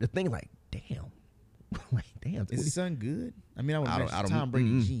crazy. The thing, like, damn. Like, damn. Is his son good? I mean, I don't Tom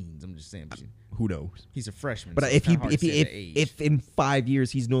Brady genes. I'm just saying. But who knows? he's a freshman. But so if it's kinda hard to say the age. if in 5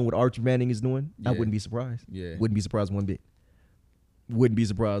 years he's doing what Archie Manning is doing, I Yeah. wouldn't be surprised. Yeah. Wouldn't be surprised one bit. Wouldn't be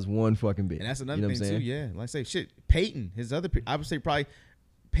surprised one fucking bit. And that's another You know what thing I'm too. saying? Yeah, like I say, shit. Peyton, his other, I would say probably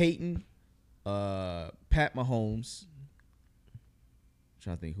Peyton, Pat Mahomes. I'm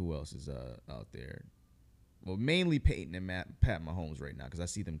trying to think who else is out there. Well, mainly Peyton and Pat Mahomes right now because I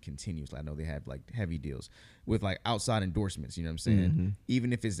see them continuously. I know they have like heavy deals with like outside endorsements. You know what I'm saying?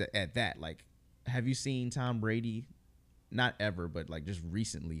 Even if it's at that, like, have you seen Tom Brady? Not ever, but like just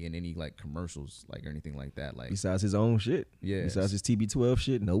recently in any like commercials, like or anything like that. Like Besides his own shit. Yeah. Besides his TB12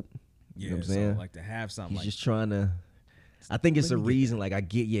 shit, nope. You know what I'm saying? So like to have something He's like just trying to. I think it's a Let me get reason. Like, I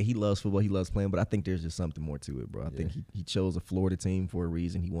get, he loves football, he loves playing, but I think there's just something more to it, bro. I think he chose a Florida team for a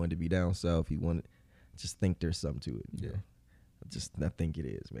reason. He wanted to be down south. Just think there's something to it. Yeah. I think it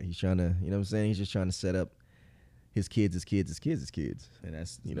is, man. He's trying to, you know what I'm saying? He's just trying to set up his kids. And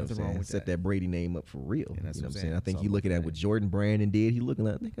that's You know what I'm nothing saying? wrong with Set that Brady name up for real. And that's you know what what I'm I'm saying? I think saying. he So looking at I'm what saying. Jordan Brandon did. He looking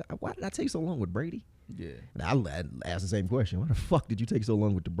at, nigga, why did I take so long with Brady? Yeah. And I asked the same question. Why the fuck did you take so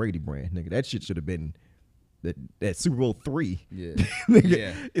long with the Brady brand, nigga? That shit should have been that Super Bowl 3. Yeah. Nigga,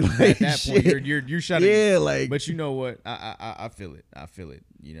 Yeah. like, At that shit. point, you're shutting. Yeah, like, But you know what? I feel it. I feel it.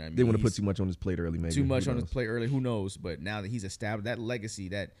 You know what I mean? didn't want to put He's too much on his plate early, maybe. too much Who on his knows? plate early. Who knows? But now that he's established that legacy,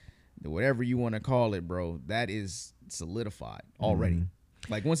 that whatever you want to call it, bro, that is solidified already.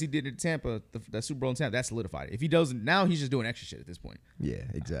 Like once he did it at Tampa, the Super Bowl in Tampa, that's solidified. If he doesn't, now he's just doing extra shit at this point. Yeah,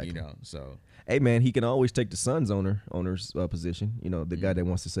 exactly. You know, so Hey, man, he can always take the Suns owner's position. You know, the guy that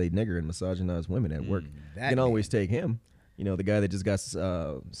wants to say nigger and misogynize women at work. that You can always man. take him. You know, the guy that just got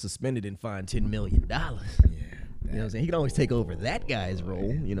suspended and fined $10 million. yeah. You know what I'm saying? He can always take over that guy's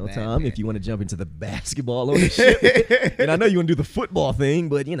role, you know, that Tom, man. if you want to jump into the basketball ownership. And I know you want to do the football thing,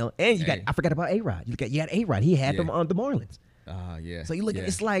 but, you know, and I forgot about A-Rod. You had A-Rod. He had them on the Marlins. Yeah. So you look at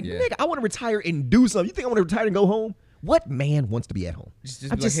it's like, yeah. nigga, I want to retire and do something. You think I want to retire and go home? What man wants to be at home? Just be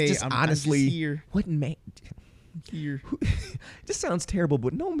like, hey, I'm honestly, just here. what man? Here. This sounds terrible,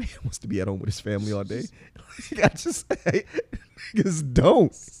 but no man wants to be at home with his family all day. I just say, niggas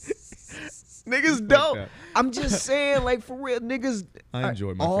don't. Niggas don't. that. I'm just saying, like, for real, niggas. I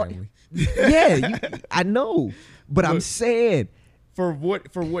enjoy my all- family. Yeah, I know, but I'm Look, saying. For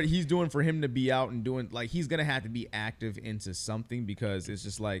what he's doing, for him to be out and doing, like, he's gonna have to be active into something because it's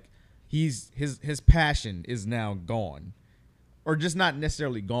just like his passion is now gone, or just not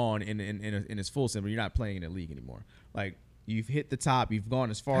necessarily gone in his full sense. But you're not playing in the league anymore. Like, you've hit the top, you've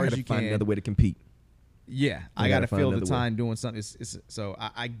gone as far I as gotta you find can. another way to compete. Yeah, I I gotta gotta find fill the another way. time doing something. So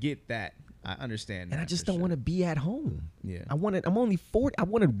I get that. I understand that. And I just for don't sure. want to be at home. Yeah. I'm only 40. I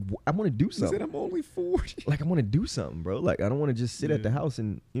want to do He said something. I'm only 40. Like, I want to do something, bro. Like, I don't want to just sit at the Yeah. house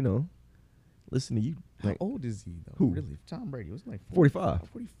and, you know, listen to you. How Like, old is he though? Who? Really? Tom Brady was like 45.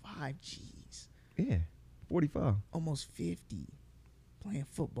 45. Jeez. yeah, 45. Almost 50. playing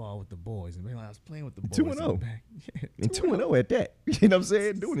football with the boys. And I was playing with the boys. 2-0. Yeah, And 2-0 at that. You know what I'm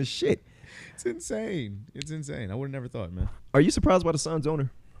saying? Doing his shit. It's insane. It's insane. I would have never thought, man. Are you surprised by the Suns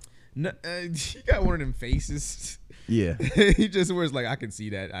owner? No, he got one of them faces. Yeah. He just wears like, I can see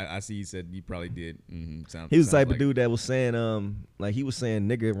that. I see he said he probably did. He was the type of dude that was saying, like he was saying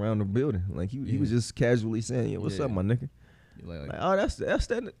nigga around the building. Like he was just casually saying, yeah, what's up, my nigga? Like, oh, that's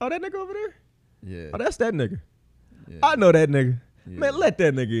that. Oh, that nigga over there? Yeah. Oh, that's that nigga. Yeah. I know that nigga. Yeah. Man, let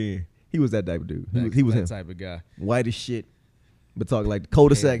that nigga in. He was that type of dude. He was that him. type of guy. White as shit, but talk like the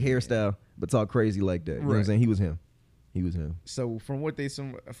cul-de-sac hairstyle, but talk crazy like that. You know what I'm saying? He was him. He was him. So from what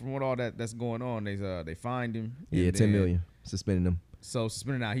all that's going on, they fined him. Yeah, $10 million suspending him. So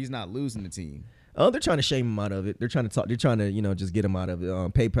suspended now, he's not losing the team. Oh, they're trying to shame him out of it. They're trying to talk. They're trying to just get him out of it.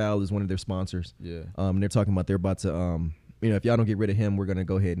 PayPal is one of their sponsors. Yeah. They're talking about they're about to if y'all don't get rid of him, we're gonna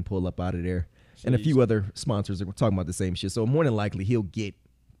go ahead and pull up out of there. So and a few other sponsors are talking about the same shit. So more than likely he'll get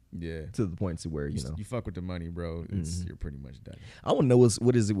to the point to where you fuck with the money, bro. You're pretty much done. I want to know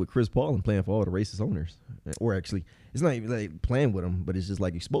what is it with Chris Paul and playing for all the racist owners, or actually it's not even like playing with them, but it's just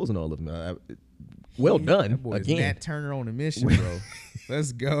like exposing all of them. Well done. That boy's again. Nat Turner on a mission, bro.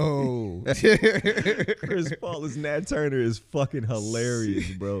 Let's go. Chris Paul is Nat Turner is fucking hilarious,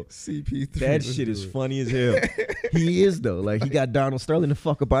 bro. CP3. That shit is funny as hell. He is though. Like he got Donald Sterling the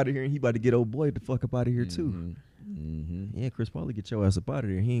fuck up out of here, and he about to get old boy the fuck up out of here too. Yeah, Chris Paul get your ass up out of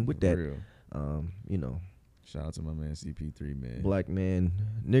there. He ain't with that. Real. Shout out to my man CP3, man. Black man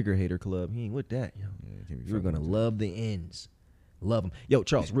nigger hater club. He ain't with that. Yo. Yeah, you're gonna love the ends. Love them. Yo,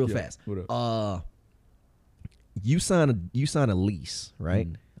 Charles, real fast. What up? You sign a lease, right?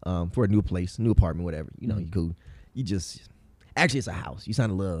 For a new place, new apartment, whatever. You cool. You just actually it's a house. You sign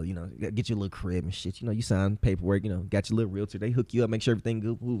a little, get your little crib and shit. You sign paperwork. Got your little realtor. They hook you up, make sure everything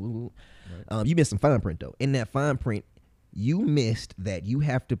good. Right. You missed some fine print though. In that fine print, you missed that you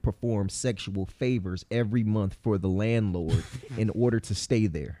have to perform sexual favors every month for the landlord in order to stay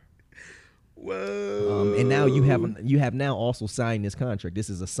there. Whoa! And now you have now also signed this contract. This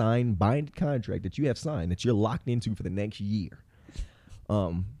is a signed, binding contract that you have signed that you're locked into for the next year.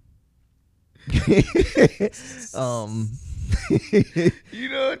 You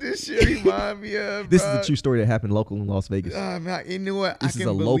know what this shit remind me of? This is a true story that happened local in Las Vegas. Man, you know what? This is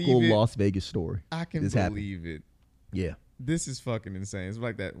a local Las Vegas story. I can believe it. Yeah. This is fucking insane. It's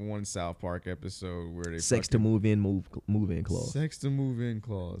like that one South Park episode where they sex to move in clause. Sex to move in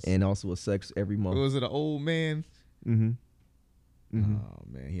clause. And also a sex every month. Was it an old man? Mm-hmm. Oh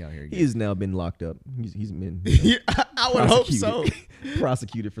man, he out here. He has now been locked up. He's been. I would hope so.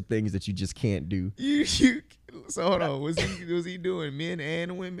 Prosecuted for things that you just can't do. So hold on. Was he doing men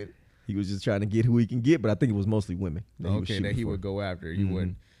and women? He was just trying to get who he can get, but I think it was mostly women. That he would go after. He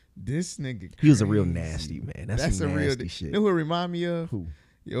wouldn't. This nigga crazy. He was a real nasty man. That's some nasty real shit. You know who it remind me of? Who?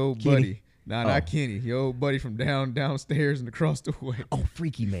 Your old buddy. Not Kenny. Your old buddy from downstairs and across the way. Oh,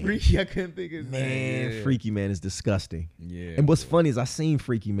 Freaky Man. Freaky, I couldn't think of his name. Man, Freaky Man is disgusting. Yeah. And what's funny is I seen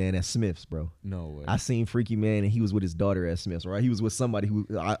Freaky Man at Smith's, bro. No way. I seen Freaky Man and he was with his daughter at Smith's, right? He was with somebody who,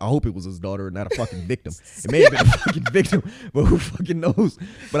 I hope it was his daughter and not a fucking victim. It may have been a fucking victim, but who fucking knows?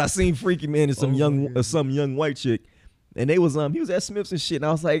 But I seen Freaky Man and some young white chick. And they was he was at Smith's and shit, and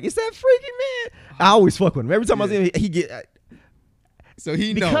I was like, "Is that Freaky Man?" I always fuck with him. Every time I see him, he get. So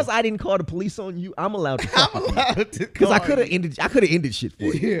he because I didn't call the police on you, I'm allowed to. I'm allowed to because I could have ended shit for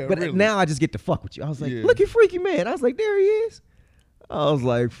you. Yeah, but really. Now I just get to fuck with you. I was like, "Look at Freaky Man." I was like, "There he is." I was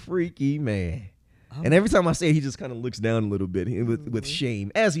like, "Freaky Man." And every time I say it, he just kind of looks down a little bit with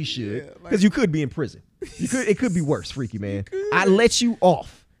shame, as he should, because you could be in prison. It could be worse, Freaky Man. I let you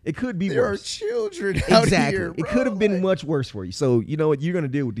off. It could be worse. There are children out here, bro. It could have been much worse for you. So you know what? You're gonna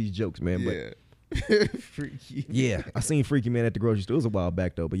deal with these jokes, man. Yeah. Freaky. Yeah, I seen Freaky Man at the grocery store. It was a while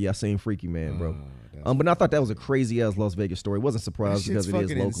back though, but yeah, I seen Freaky Man, bro. But I thought that was a crazy ass Las Vegas story. Wasn't surprised because it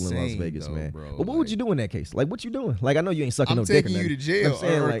is local in Las Vegas, though, man. Bro. But what would you do in that case? Like, what you doing? Like, I know you ain't sucking no dick. I'm taking you to jail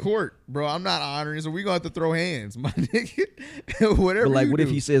or court, bro. I'm not honoring, so we gonna have to throw hands, my nigga. Whatever. But like, what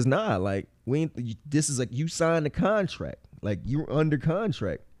if he says nah? Like, this is like you signed a contract. Like, you're under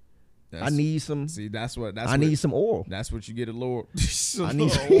contract. I need some. See, I need some oral. That's what you get a lawyer. I need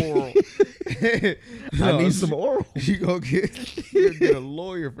some oral. I need some oral. You gonna get a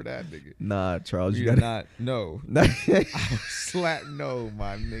lawyer for that, nigga. Nah, Charles, you gotta not. No. Slap no,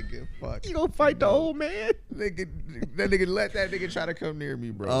 my nigga. Fuck. You gonna fight the old man? Let that nigga try to come near me,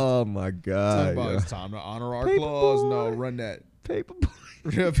 bro. Oh my god. It's time to honor our clause. No, run that. Paper boy.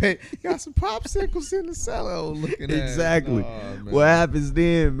 Got some popsicles in the cellar. Looking exactly. What happens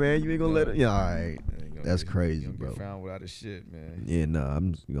then, man? You ain't gonna let it. Yeah, all right. That's crazy, bro. Get found without a shit, man. Yeah, nah.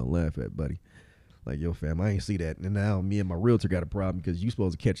 I'm just gonna laugh at, buddy. Like, yo, fam, I ain't see that. And now me and my realtor got a problem because you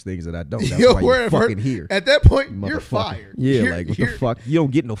supposed to catch things that I don't. That's Yo, why you're fucking here. At that point, you're fired. Yeah, like, what the fuck? You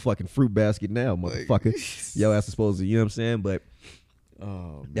don't get no fucking fruit basket now, motherfucker. Yo, that's supposed to, you know what I'm saying? But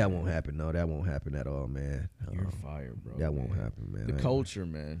that won't happen. No, that won't happen at all, man. You're fired, bro. That won't happen, man. The culture,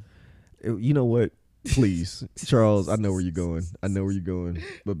 man. You know what? Please, Charles, I know where you're going.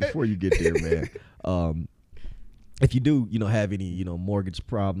 But before you get there, man, if you do, have any, mortgage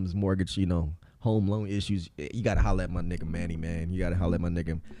problems, home loan issues, you got to holler at my nigga Manny, man. You got to holler at my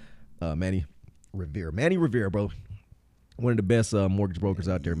nigga Manny Rivera. Manny Rivera, bro. One of the best mortgage brokers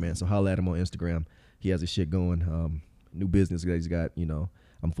out there, man. So holler at him on Instagram. He has his shit going. New business that he's got,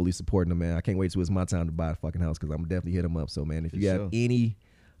 I'm fully supporting him, man. I can't wait till it's my time to buy a fucking house because I'm definitely hit him up. So, man, if you have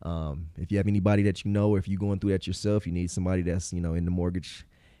if you have anybody that you know, or if you're going through that yourself, you need somebody that's, in the mortgage,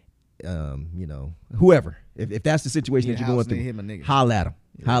 whoever. If that's the situation that you're going through, holla at him.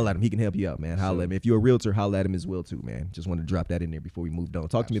 Yeah. Holla at him. He can help you out, man. Holla at him. If you're a realtor, holla at him as well, too, man. Just want to drop that in there before we move on.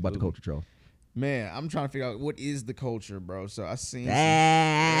 Talk to me about the culture, Charles. Man, I'm trying to figure out what is the culture, bro. So I seen.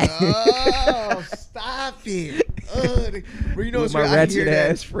 Stop it! But you know what's my ratchet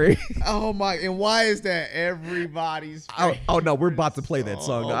ass friend. Oh my! And why is that everybody's? Oh no, we're about to play that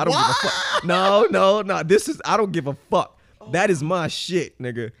song. No, I don't give a fuck. No. This is. I don't give a fuck. That is my shit,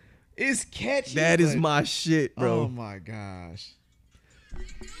 nigga. It's catchy. That is my shit, bro. Oh my gosh.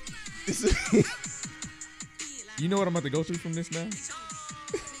 You know what I'm about to go through from this now?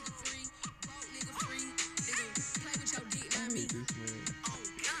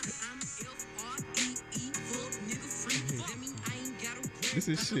 This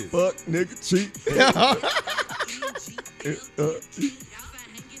is shit. Fuck, nigga, cheat.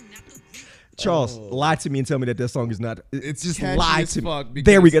 Charles, lie to me and tell me that song is not. It's just lie to me.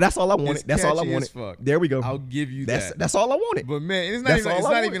 There we go. That's all I wanted. That's all I wanted. There we go. I'll give you that. That's all I wanted. But man, it's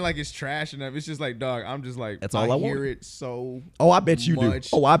not even like it's trash enough. It's just like, dog, I'm just like, that's all I hear wanted. it so. Oh, I bet you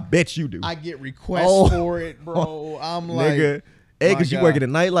much. do. Oh, I bet you do. I get requests for it, bro. I'm like, nigga. Hey, because you work in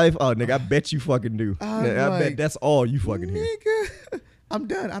the nightlife? Oh, nigga, I bet you fucking do. I bet that's all you fucking hear. Nigga, I'm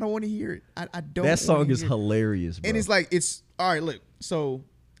done. I don't want to hear it. I don't. That song is hilarious, bro. And it's like, all right, look. So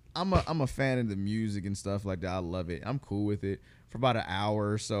I'm a fan of the music and stuff like that. I love it. I'm cool with it for about an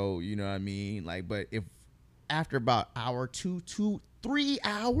hour or so. You know what I mean? Like, but if after about hour, 3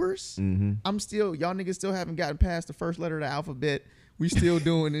 hours, I'm still, y'all niggas still haven't gotten past the first letter of the alphabet. We still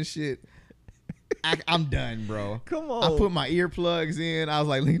doing this shit. I'm done, bro. Come on. I put my earplugs in. I was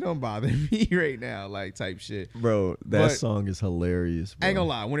like, don't bother me right now, like type shit. Bro, that song is hilarious, bro. I ain't gonna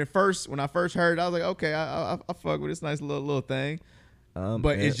lie. When I first heard it, I was like, okay, I fuck with this nice little thing.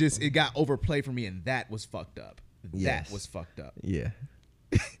 But it's just, it got overplayed for me, and that was fucked up. Yes. That was fucked up. Yeah.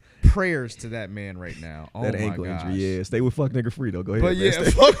 Prayers to that man right now. Oh that my ankle gosh. injury. Yeah, stay with fuck nigga free though. Go ahead. But man. yeah,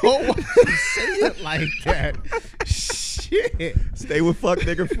 fuck. Why you say it like that? Shit. Stay with fuck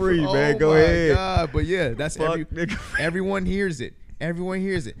nigga free, man. Go ahead. ahead. Oh my God. But yeah, that's everyone hears it. Everyone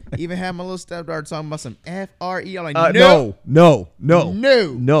hears it. Even had my little stepdaughter talking about some FRE. I'm like, no.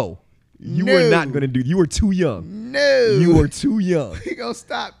 You No. were not gonna do. You were too young. No. You were too young. You gonna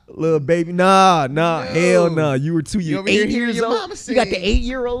stop, little baby? Nah. Hell nah. You were too young. 8 years old. You got the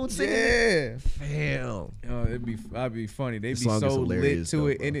 8-year-old singing. Yeah. Damn. Oh, that'd be funny. They'd be song so is hilarious, lit to though,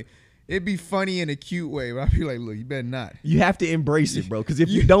 it, bro. and it'd be funny in a cute way. But I'd be like, look, you better not. You have to embrace it, bro. Because if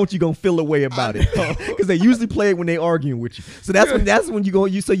you don't, you're gonna feel a way about it. Because they usually play it when they arguing with you. So that's when you go.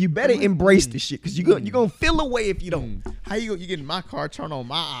 So you better embrace the shit. Because you're gonna feel a way if you don't. How you get in my car, turn on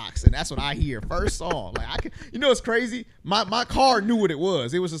my aux, and that's what I hear first song. Like I can, it's crazy. My car knew what it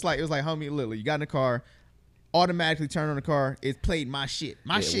was. It was like homie, Lily, you got in the car. Automatically turn on the car. It played my shit.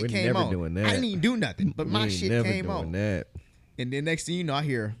 My shit came on. Doing that. I didn't even do nothing, but my shit came on. That. And then next thing you know, I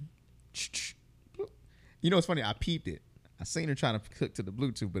hear. You know what's funny? I peeped it. I seen her trying to hook to the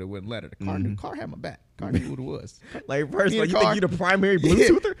Bluetooth, but it wouldn't let her. The car had my back. Car knew what it was. Like first of all, you think you the primary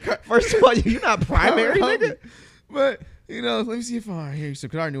Bluetoother? First of all, you're not primary, nigga. But let me see if I hear you. So,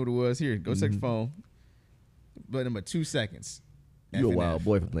 cause I already knew what it was. Here, go check the phone. But in about 2 seconds. You a wild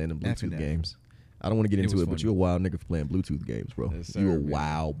boy for playing them Bluetooth games. I don't want to get into it, but you're a wild nigga for playing Bluetooth games, bro. Yes, sir, you a man.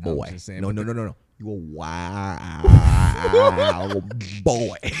 wild boy. Saying, no. You a wild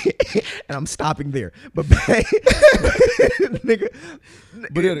boy. And I'm stopping there. But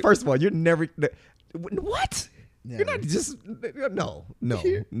nigga, first of all, you're never what? Yeah, you're not just no.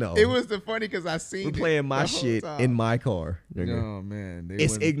 It was the funny because I seen we're playing my shit in my car. No, man.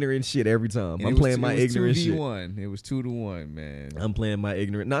 It's ignorant shit every time. I'm it playing my ignorant shit. It was 2-1, man. I'm playing my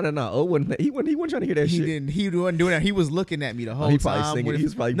ignorant. No. He wasn't trying to hear that shit. He wasn't doing that. He was looking at me the whole he time. Probably singing. He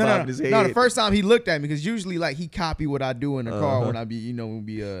was probably bobbing his head. No, the first time he looked at me, because usually like he copy what I do in the car when I be, when we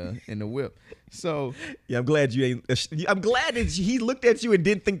be in the whip. So yeah, I'm glad you ain't. I'm glad that he looked at you and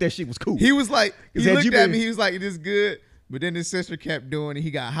didn't think that shit was cool. He was like, he looked at me. He was like, "This good." But then his sister kept doing it.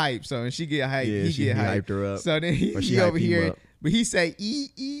 He got hyped. So and she get hyped. Yeah, he get hyped. Hyped her up. So then he over here. But he say He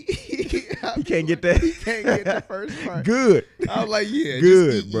can't get that. He can't get the first part. Good. I was like, yeah,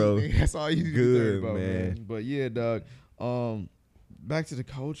 good, just bro. That's all you do. Good, third, man. But yeah, dog. Back to the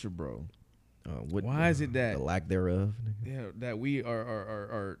culture, bro. Why is it that the lack thereof? Yeah, that we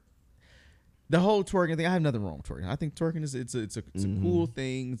are the whole twerking thing. I have nothing wrong with twerking. I think twerking is it's a cool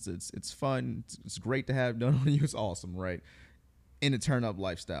thing. It's fun. It's great to have done on you. It's awesome, right? In a turn up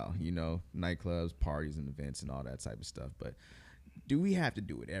lifestyle, nightclubs, parties, and events, and all that type of stuff. But do we have to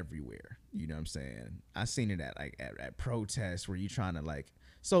do it everywhere? You know what I'm saying? I seen it at protests where you trying to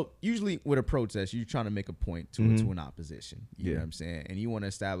so usually with a protest, you're trying to make a point to an opposition. You know what I'm saying? And you want to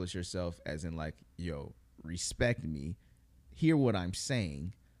establish yourself as in yo, respect me, hear what I'm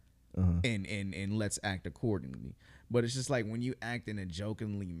saying, and let's act accordingly. But it's just like when you act in a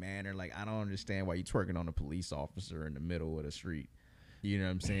jokingly manner, I don't understand why you twerking on a police officer in the middle of the street. You know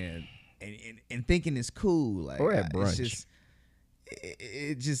what I'm saying? And thinking it's cool. Or at brunch. It's just,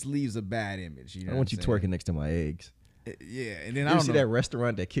 it just leaves a bad image. You know I want you twerking next to my eggs. Yeah, and then I don't see that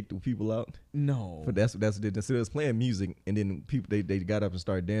restaurant that kicked the people out. No, but that's what they did. So they was playing music, and then people they got up and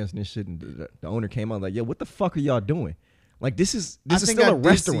started dancing and shit. And the owner came out like, "Yo, what the fuck are y'all doing? This is still a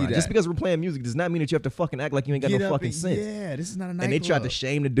restaurant. Just because we're playing music does not mean that you have to fucking act like you ain't got no fucking sense." Yeah, this is not a nightclub. And they tried to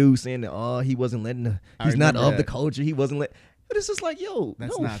shame the dude, saying that he wasn't letting he's not of the culture. He wasn't let. But it's just yo,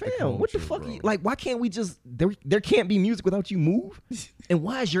 that's no, not fam. Culture, what the fuck? bro. Why can't we just there can't be music without you move? And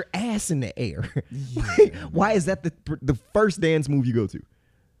why is your ass in the air? Why is that the first dance move you go to?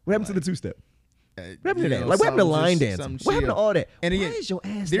 What happened to the two-step? What happened to that? What happened to line dancing? What happened to all that? And again, why is your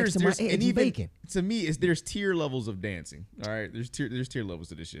ass next to my eggs bacon? To me, there's tier levels of dancing. All right, there's tier levels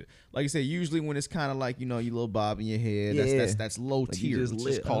to this shit. Like I say, usually when it's kind of you little bob in your head, that's low tier. Let's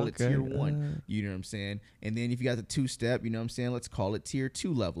just call it tier 1. You know what I'm saying? And then if you got the two-step, you know what I'm saying? Let's call it tier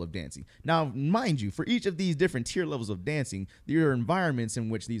 2 level of dancing. Now, mind you, for each of these different tier levels of dancing, there are environments in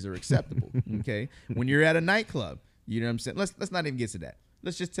which these are acceptable. Okay, when you're at a nightclub, you know what I'm saying? Let's not even get to that.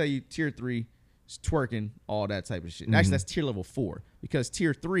 Let's just tell you tier 3. Twerking, all that type of shit. Actually, that's tier level 4 because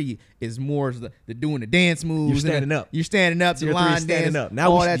tier 3 is more the doing the dance moves. You're standing up. You're standing up. The line dance. Up.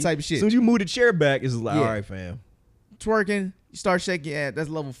 Now all that type of shit. As soon as you move the chair back, it's all right, fam. Twerking, you start shaking your ass. That's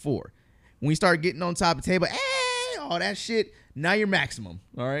level 4. When you start getting on top of the table, all that shit. Now you're maximum.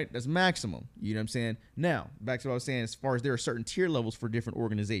 All right, that's maximum. You know what I'm saying? Now back to what I was saying. As far as there are certain tier levels for different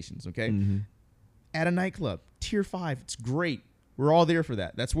organizations. Okay, at a nightclub, tier 5, it's great. We're all there for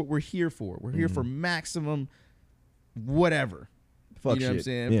that. That's what we're here for. We're here for maximum whatever. Fuck you know shit. What I'm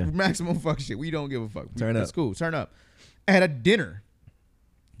saying? Yeah. Maximum fuck shit. We don't give a fuck. That's cool. Turn up. At a dinner,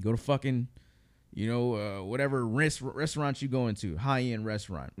 go to fucking, whatever restaurant you go into, high-end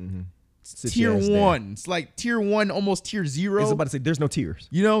restaurant. It's tier 1. It's like tier 1, almost tier 0. I was about to say, there's no tiers.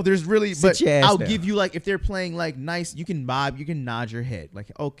 There's really, but I'll give you if they're playing nice, you can bob, you can nod your head.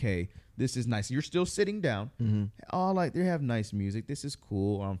 Okay. This is nice. You're still sitting down. They have nice music. This is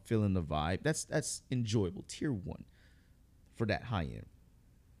cool. I'm feeling the vibe. That's enjoyable. Tier 1 for that high end.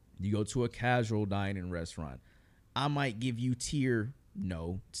 You go to a casual dining restaurant. I might give you it's tier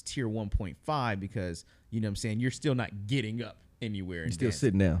 1.5 because you know what I'm saying. You're still not getting up anywhere. You're still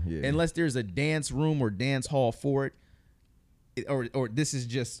sitting down. Yeah. Unless there's a dance room or dance hall for it, or this is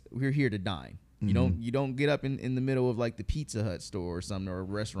just we're here to dine. You don't get up in the middle of the Pizza Hut store or something or a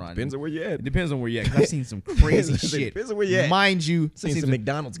restaurant. Depends on where you're at. It depends on where you're at. 'Cause I've seen some crazy shit. Depends on where you're at. Mind you, seen some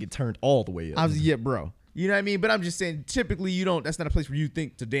McDonald's get turned all the way up. Bro. You know what I mean? But I'm just saying, typically that's not a place where you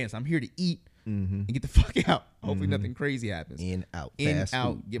think to dance. I'm here to eat and get the fuck out. Hopefully nothing crazy happens. In, out. In, fast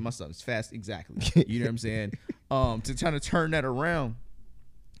out. food. Get my stuff. It's fast. Exactly. You know what I'm saying? To try to turn that around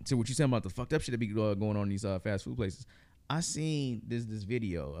to what you said about the fucked up shit that be going on in these fast food places. I seen this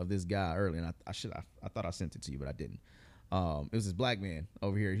video of this guy earlier, and I thought I sent it to you, but I didn't. It was this black man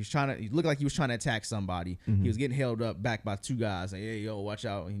over here. He looked like he was trying to attack somebody. He was getting held up back by 2 guys. Like, hey, yo, watch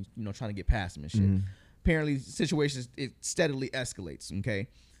out. And he's, trying to get past him and shit. Apparently, situations, it steadily escalates, okay?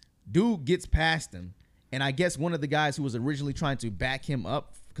 Dude gets past him, and I guess one of the guys who was originally trying to back him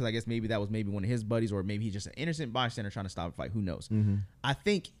up, because I guess maybe that was maybe one of his buddies, or maybe he's just an innocent bystander trying to stop a fight. Who knows? I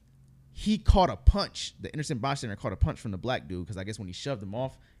think he caught a punch. The innocent bystander caught a punch from the black dude because I guess when he shoved him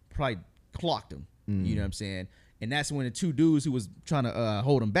off, probably clocked him. You know what I'm saying? And that's when the two dudes who was trying to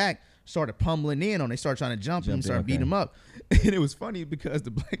hold him back started pummeling in on. They started trying to jump him and started beating him up. And it was funny because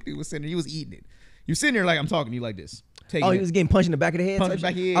the black dude was sitting there, he was eating it. He was sitting there like I'm talking to you like this. He was getting punched in the back of the head? Punched in the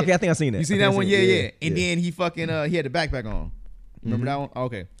back of the head. Okay, I think I seen that. You seen that one? Yeah. And then he fucking, he had the backpack on. Remember that one?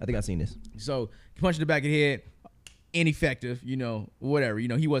 Okay. I think I seen this. So he punched in the back of the head. Ineffective, whatever.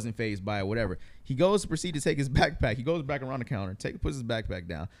 He wasn't fazed by it, whatever. He goes to proceed to take his backpack. He goes back around the counter, puts his backpack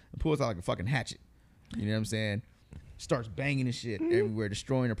down, and pulls out like a fucking hatchet. You know what I'm saying? Starts banging his shit everywhere,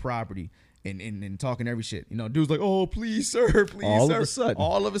 destroying the property and talking every shit. Dude's like, oh, please, sir, please, sir.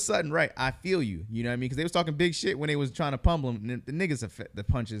 All of a sudden, right. I feel you. You know what I mean? Because they was talking big shit when they was trying to pummel him. And the niggas, the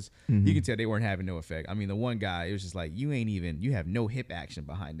punches, you can tell they weren't having no effect. I mean, the one guy, it was just like, you have no hip action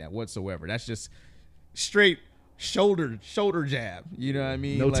behind that whatsoever. That's just straight shoulder jab. You know what I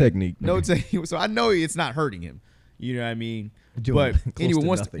mean? No technique. No technique. So I know it's not hurting him. You know what I mean? But anyway,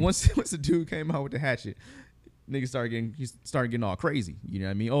 once the dude came out with the hatchet, niggas started getting all crazy. You know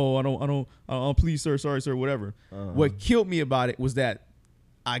what I mean? Oh, I don't, please, sir, sorry, sir, whatever. What killed me about it was that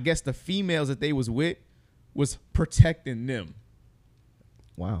I guess the females that they was with was protecting them.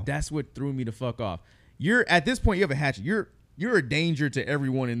 Wow. That's what threw me the fuck off. At this point, you have a hatchet. You're a danger to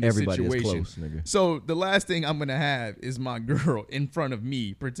everyone in this situation. Everybody is close, nigga. So the last thing I'm gonna have is my girl in front of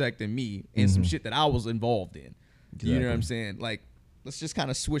me protecting me and some shit that I was involved in. Exactly. You know what I'm saying? Like, let's just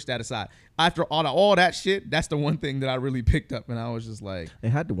kind of switch that aside. After all that shit, that's the one thing that I really picked up, and I was just like,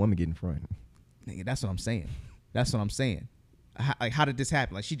 and how'd the woman get in front? Nigga, that's what I'm saying. How did this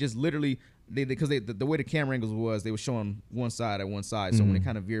happen? Like, she just literally, because the way the camera angles was, they were showing one side at one side. So when it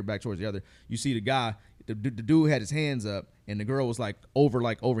kind of veered back towards the other, you see the guy, the dude had his hands up, and the girl was like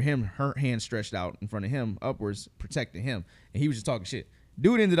over him, her hand stretched out in front of him, upwards, protecting him, and he was just talking shit.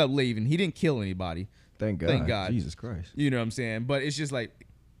 Dude ended up leaving. He didn't kill anybody. Thank God. Jesus Christ. You know what I'm saying? But it's just like,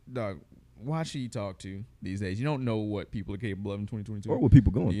 dog, watch who you talk to these days. You don't know what people are capable of in 2022. Or what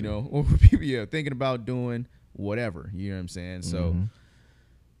people going through. Or what people, thinking about doing whatever. You know what I'm saying? So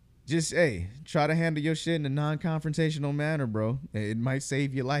just, try to handle your shit in a non-confrontational manner, bro. It might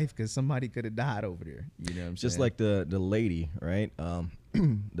save your life because somebody could have died over there. You know what I'm saying? Just like the lady, right?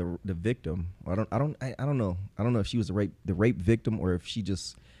 The victim. I don't know. I don't know if she was the rape victim or if she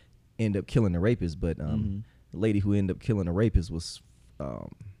just ended up killing the rapist. But the lady who ended up killing the rapist was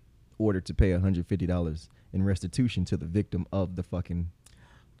ordered to pay $150 in restitution to the victim of the fucking.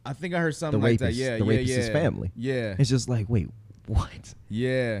 I think I heard something like that. Yeah, the rapist's family. Yeah, it's just like, wait, what?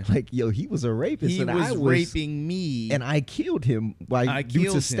 Yeah, like, yo, he was a rapist. He was raping me, and I killed him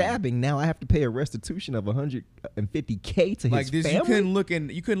due to stabbing. Now I have to pay a restitution of $150K to his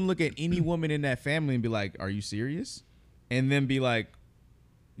family. You couldn't look at any woman in that family and be like, "Are you serious?" And then be like,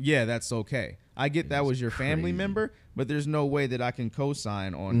 "Yeah, that's okay." I get that was your family member, but there's no way that I can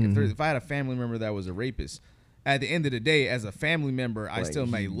co-sign on if I had a family member that was a rapist. At the end of the day, as a family member, I still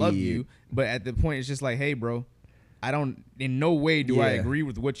may love you, but at the point, it's just like, hey, bro, in no way do I agree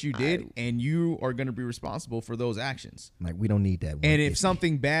with what you did, and you are going to be responsible for those actions. Like, we don't need that. And if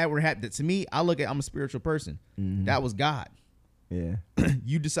something bad were happening to me, I'm a spiritual person. That was God. Yeah.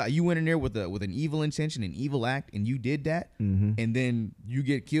 You went in there with an evil intention, an evil act, and you did that, and then you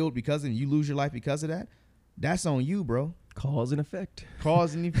get killed and you lose your life because of that. That's on you, bro. Cause and effect.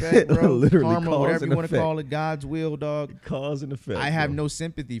 Cause and effect, bro. Literally, karma, whatever you want to call it, God's will, dog. Cause and effect. I have no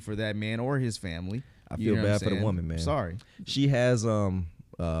sympathy for that man or his family. I feel bad for the woman, man. Sorry. She has what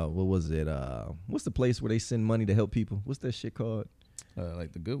was it? What's the place where they send money to help people? What's that shit called?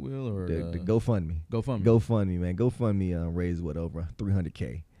 Like the Goodwill or the GoFundMe. GoFundMe, man. GoFundMe raised over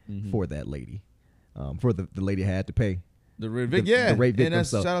 $300K for that lady. For the lady had to pay. The rape victim.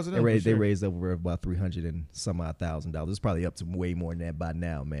 So shout out to them, they raised over about $300 and some odd thousand. It's probably up to way more than that by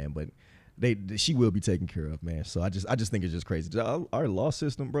now, man. But she will be taken care of, man. So I just think it's just crazy. Our law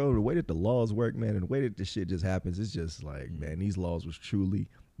system, bro, the way that the laws work, man, and the way that this shit just happens, it's just like, man, these laws was truly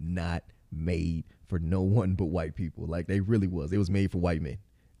not made for no one but white people. Like, they really was. It was made for white men.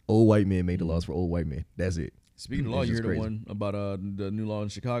 Old white men made the laws for old white men. That's it. Speaking of law, you heard the one about the new law in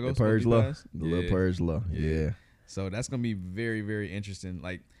Chicago? The purge law. The little purge law. Yeah. So that's gonna be very, very interesting.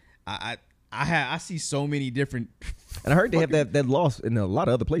 Like, I see so many different. And I heard they have that law in a lot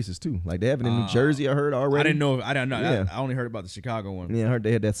of other places too. Like, they have it in New Jersey. I heard already. I didn't know. Yeah. I only heard about the Chicago one. Yeah, I heard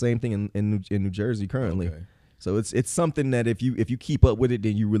they had that same thing in New Jersey currently. Okay. So it's something that if you keep up with it,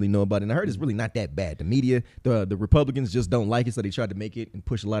 then you really know about it. And I heard it's really not that bad. The media, the Republicans just don't like it, so they tried to make it and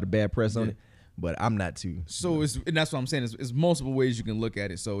push a lot of bad press on it. But I'm not too. So and that's what I'm saying. It's multiple ways you can look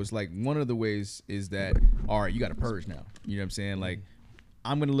at it. So it's like, one of the ways is that, all right, you got to purge now. You know what I'm saying? Like,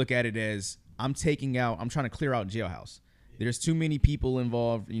 I'm going to look at it as I'm trying to clear out jailhouse. there's too many people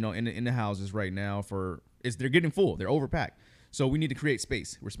involved, in the houses right now they're getting full. They're overpacked. So we need to create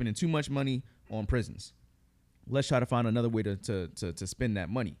space. We're spending too much money on prisons. Let's try to find another way to spend that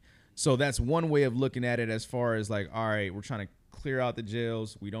money. So that's one way of looking at it as far as like, all right, we're trying to clear out the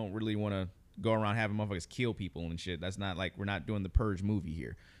jails. We don't really want to go around having motherfuckers kill people and shit. That's not like, we're not doing the Purge movie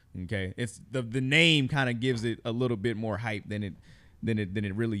here. Okay. It's the name kind of gives it a little bit more hype than it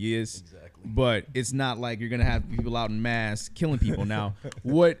really is. Exactly. But it's not like you're gonna have people out in mass killing people. Now,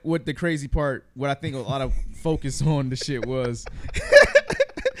 what the crazy part, what I think a lot of focus on the shit was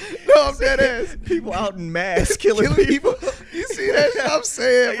no, I'm dead ass. People out in mass killing people. You see that shit I'm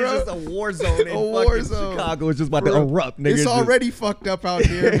saying, bro? It's just a war zone in fucking Chicago. It's just about to erupt, nigga. It's already fucked up out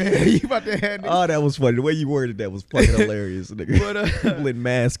here, man. You about to have Oh, that was funny. The way you worded that was fucking hilarious, nigga. But, people in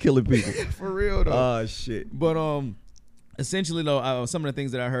mass killing people. For real, though. Oh, shit. But, essentially, though, some of the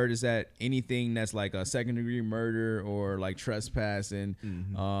things that I heard is that anything that's like a second-degree murder or like trespassing,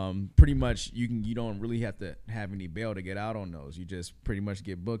 pretty much you don't really have to have any bail to get out on those. You just pretty much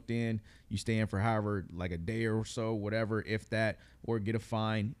get booked in. You stay in for however, like a day or so, whatever, if that, or get a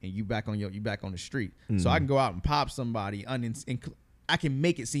fine, and you back on the street. So I can go out and pop somebody I can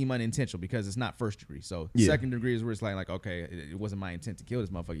make it seem unintentional because it's not first degree. So second degree is where it's like okay, it wasn't my intent to kill this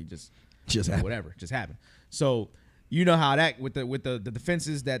motherfucker. Just happened. Whatever, just happened. So. You know how that with the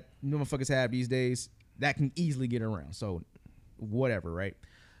defenses that motherfuckers have these days, that can easily get around. So whatever, right?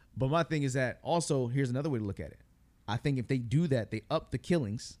 But my thing is that also here's another way to look at it. I think if they do that, they up the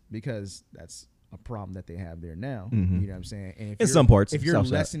killings because that's a problem that they have there now. You know what I'm saying? And in some parts, if you're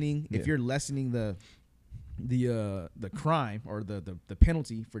lessening the crime or the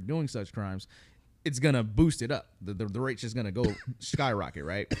penalty for doing such crimes, it's gonna boost it up. The rate's just gonna go skyrocket,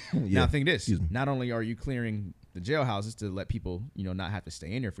 right? Now think this: not only are you clearing the jailhouses to let people, not have to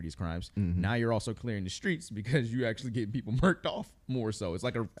stay in there for these crimes. Now you're also clearing the streets because you actually get people murked off more. So it's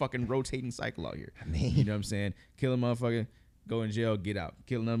like a fucking rotating cycle out here. You know what I'm saying? Kill a motherfucker, go in jail, get out.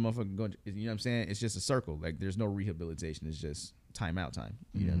 Kill another motherfucker, go. You know what I'm saying? It's just a circle. Like there's no rehabilitation. It's just time out time.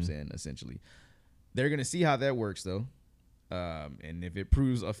 You know what I'm saying? Essentially, they're gonna see how that works though. And if it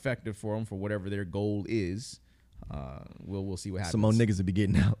proves effective for them for whatever their goal is, we'll see what happens. Some more niggas will be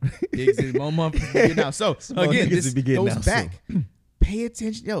getting out. More motherfuckers getting out. So again, this goes back. Pay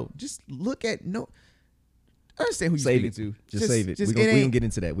attention, just look at understand who you're speaking to. Just save it. We're gonna get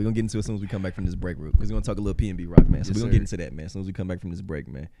into that. We're gonna get into it as soon as we come back from this break, because we're gonna talk a little P&B rock, man. So we're gonna get into that, man. As soon as we come back from this break,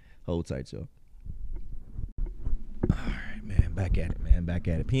 man. Hold tight, y'all. All right, man. Back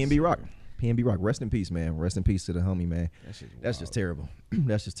at it. P&B rock. P&B Rock, rest in peace, man. Rest in peace to the homie, man. That's just terrible.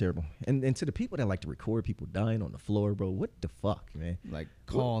 That's just terrible. And to the people that like to record people dying on the floor, bro, what the fuck, man? Like,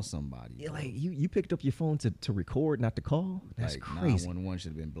 call somebody. Yeah, like, you picked up your phone to record, not to call? That's like, crazy. 911 should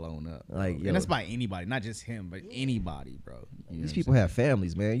have been blown up. Like, and that's by anybody, not just him, but anybody, bro. These people have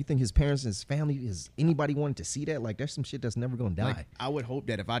families, man. You think his parents and his family, is anybody wanted to see that? Like, that's some shit that's never going to die. Like, I would hope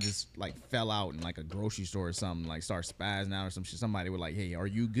that if I just, like, fell out in, like, a grocery store or something, like, start spazzing out or some shit, somebody would, like, hey, are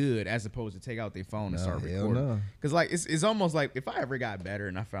you good? As opposed to take out their phone and start recording. Because, like, it's almost like if I ever got better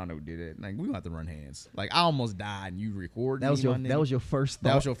and I found out who did it, like, we don't have to run hands. Like, I almost died and you recorded. That was your first thought.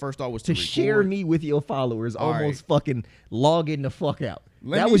 That was your first thought was to share me with your followers. Almost fucking logging the fuck out.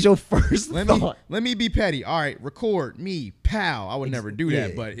 Was your first thought. Let me be petty. All right, record me, pal. I would never do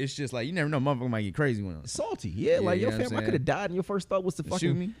that, but it's just like, you never know, motherfucker might get crazy when salty. Yeah, like your family, I could have died, and your first thought was to fucking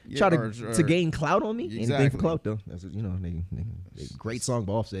shoot me, try to gain clout on me. Exactly. Anything for clout though. That's they great song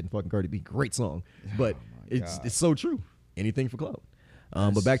by Offset and fucking Cardi B, great song. But it's so true. Anything for clout.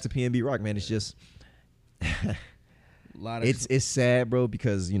 But back to P&B Rock, man. It's just. It's sad, bro,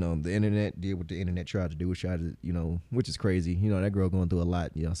 because the internet did what the internet tried to do, which is crazy. That girl going through a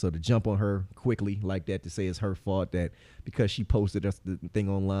lot, so to jump on her quickly like that, to say it's her fault that because she posted the thing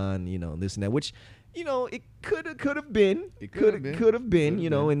online, this and that, which it could have been,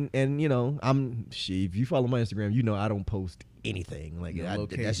 and I'm if you follow my Instagram, I don't post anything like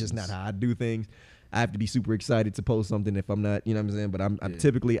that's just not how I do things. I have to be super excited to post something if I'm not, what I'm saying? But I'm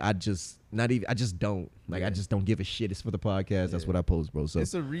typically, I just don't. Like, I just don't give a shit. It's for the podcast. That's what I post, bro. So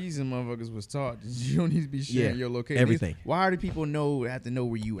it's a reason motherfuckers was taught you don't need to be sharing your location. Everything. Why do people have to know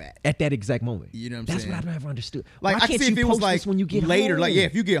where you at that exact moment? You know what I'm saying? That's what I've never understood. Like, I can see if it was like when you get later, home? Like,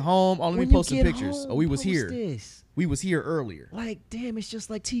 if you get home, let me post some pictures. We was here. We was here earlier. Like, damn, it's just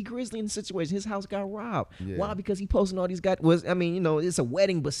like T Grizzly in the situation. His house got robbed. Yeah. Why? Because he posting all these guys. It's a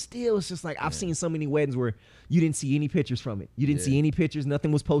wedding, but still, it's just like I've seen so many weddings where you didn't see any pictures from it. You didn't see any pictures.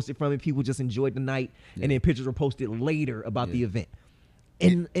 Nothing was posted from it. People just enjoyed the night, and then pictures were posted later about the event.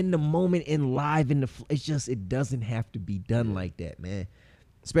 In the moment, in live, it doesn't have to be done like that, man.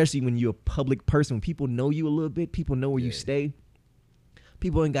 especially when you're a public person. When people know you a little bit, people know where you stay.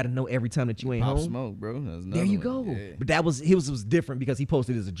 People ain't got to know every time that you ain't Pop home. Smoke, bro. There you go. Yeah. But that was different because he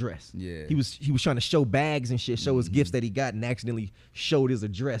posted his address. Yeah. He was trying to show bags and shit, show his gifts that he got, and accidentally showed his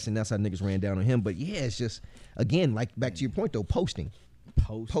address, and that's how niggas ran down on him. But yeah, it's just, again, like back to your point though, posting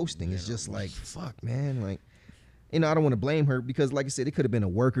is just like, fuck, man. Like, you know, I don't want to blame her because, like I said, it could have been a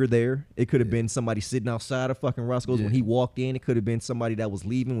worker there. It could have been somebody sitting outside of fucking Roscoe's when he walked in. It could have been somebody that was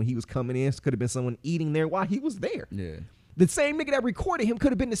leaving when he was coming in. It could have been someone eating there while he was there. Yeah. The same nigga that recorded him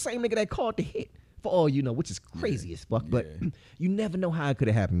could have been the same nigga that called the hit, for all you know, which is crazy as fuck. But you never know how it could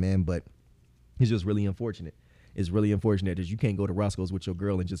have happened, man. But it's just really unfortunate. It's really unfortunate that you can't go to Roscoe's with your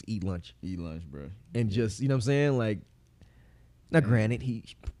girl and just eat lunch. Eat lunch, bro. And just, you know what I'm saying? Like, now granted, he,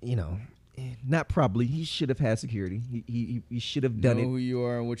 you know, not probably. He should have had security. He should have done it who you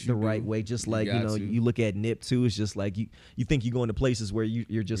are and what you the do. right way. Just like, you know, you look at Nip too. It's just like you think you go into places where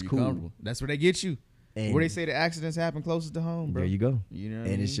you're just cool. That's where they get you. And where they say the accidents happen closest to home, bro. There you go. You know,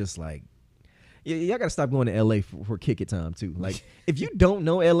 and it's just like, y'all gotta stop going to L.A. for kick it time too. Like, if you don't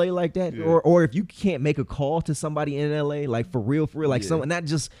know L.A. like that, or if you can't make a call to somebody in L.A. like for real, like someone, not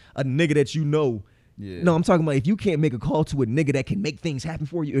just a nigga that you know. Yeah. No, I'm talking about if you can't make a call to a nigga that can make things happen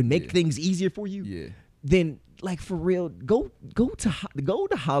for you and make things easier for you, then like for real, go to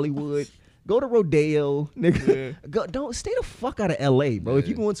Hollywood. Go to Rodeo, nigga. Don't stay the fuck out of LA, bro. If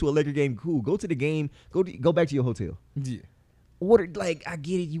you going to a Laker game, cool. Go to the game. Go back to your hotel. Yeah. Order, like, I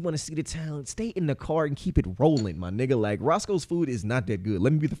get it. You want to see the talent. Stay in the car and keep it rolling, my nigga. Like, Roscoe's food is not that good.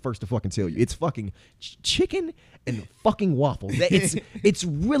 Let me be the first to fucking tell you. It's fucking chicken and fucking waffles. It's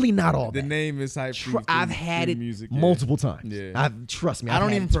really not all the that. name is hype. I've had it multiple times. Yeah. Trust me. I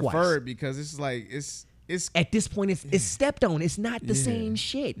don't even prefer it because it's like it's at this point it's stepped on. It's not the same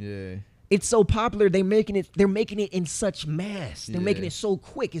shit. Yeah. It's so popular. They're making it in such mass. They're making it so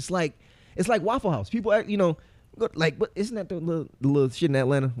quick. It's like Waffle House. People, you know, like, but isn't that the little shit in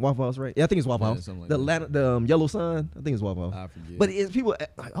Atlanta? Waffle House, right? Yeah, I think it's Waffle House. Like the yellow sign, I think it's Waffle House. I forget. But people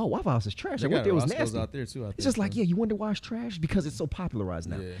like, oh, Waffle House is trash. I went there, it was nasty. Out there too, it's just like, you wonder why it's trash? Because it's so popularized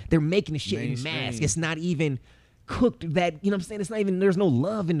now. Yeah. They're making the shit in mass. It's not even cooked that, you know what I'm saying? It's not even, there's no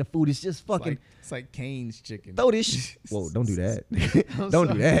love in the food. It's just fucking. It's like Cane's chicken. Throw this whoa, don't do that.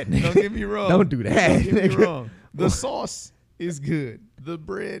 Don't do that. Don't get me wrong. Don't do that. Don't get me wrong. The sauce is good. The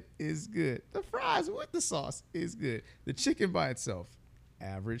bread is good. The fries with the sauce is good. The chicken by itself,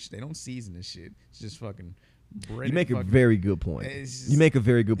 average. They don't season this shit. It's just fucking bread. You make a very good point. You make a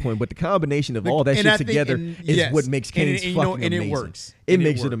very good point. But the combination of all that shit together is what makes Cane's fucking amazing. And it works. It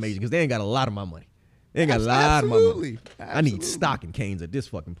makes it amazing because they ain't got a lot of my money. They ain't got a lot of my money. I need stock in Cane's at this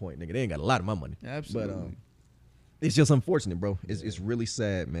fucking point, nigga. They ain't got a lot of my money. Absolutely. But it's just unfortunate, bro. It's really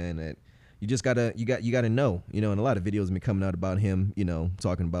sad, man, that you just gotta know, you know, and a lot of videos have been coming out about him, you know,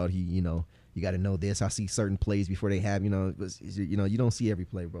 talking about you gotta know this. I see certain plays before they have, you know, you don't see every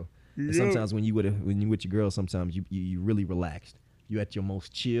play, bro. And sometimes when you with your girl, sometimes you really relaxed. You at your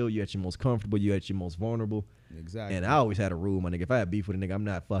most chill, you at your most comfortable, you at your most vulnerable. Exactly. And I always had a rule, my nigga. If I had beef with a nigga, I'm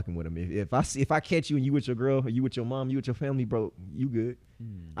not fucking with him. If I catch you and you with your girl, or you with your mom, you with your family, bro, you good.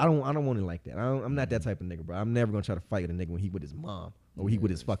 I don't want it like that. I'm not that type of nigga, bro. I'm never gonna try to fight with a nigga when he with his mom or he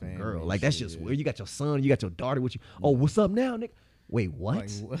with his fucking girl. Like, that's just weird. You got your son, you got your daughter with you. Oh, what's up now, nigga? Wait, what?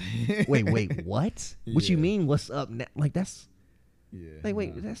 Wait, what? What you mean? What's up now? Like, that's. Yeah, like,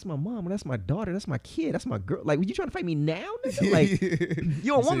 wait, that's my mom, that's my daughter, that's my kid, that's my girl. Like, you trying to fight me now, nigga? Like,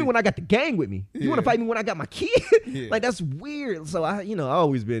 you don't want me when I got the gang with me. You want to fight me when I got my kid? Like, that's weird. So I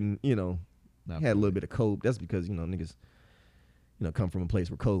always been, had a little bit of code. That's because, niggas, come from a place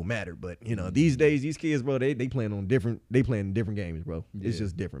where code mattered. But, these days, these kids, bro, they playing different games, bro. Yeah. It's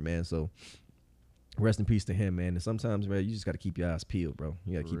just different, man. So rest in peace to him, man. And sometimes, man, you just got to keep your eyes peeled, bro.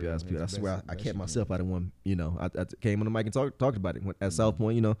 You got to keep your eyes peeled. I swear, I kept myself out of one. I came on the mic and talked about it at South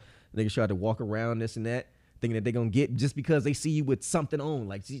Point. Niggas tried to walk around this and that, thinking that they gonna get just because they see you with something on.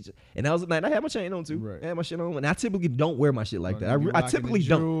 Like, and I was like, I had my chain on too. Right. I had my shit on, and I typically don't wear my shit like that. I typically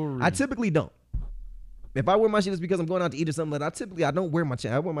don't. I typically don't. If I wear my shit, it's because I'm going out to eat or something. Like I don't wear my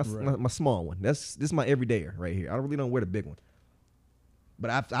chain. I wear my small one. This is my everydayer right here. I really don't wear the big one.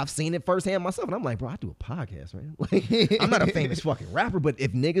 But I've seen it firsthand myself, and I'm like, bro, I do a podcast, man. Like, I'm not a famous fucking rapper, but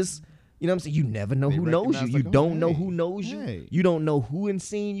if niggas, you know what I'm saying, you never know who knows you. You don't know who knows you. You don't know who in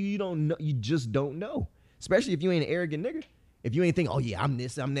seen you. You don't know. You just don't know. Especially if you ain't an arrogant nigga. If you ain't think, oh yeah, I'm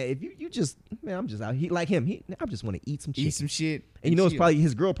this, I'm that. If you just, man, I'm just out. Like him. I just want to eat some shit. Eat some shit. And it's probably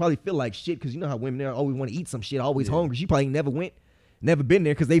his girl probably feel like shit because you know how women there always want to eat some shit, always hungry. She probably never been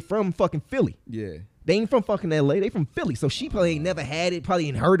there because they from fucking Philly. Yeah. They ain't from fucking LA. They from Philly. So she probably ain't never had it, probably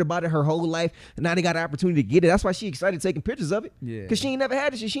ain't heard about it her whole life. And now they got an opportunity to get it. That's why she excited taking pictures of it. Yeah. Because she ain't never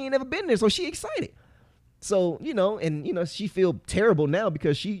had it. She ain't never been there. So she excited. So, she feel terrible now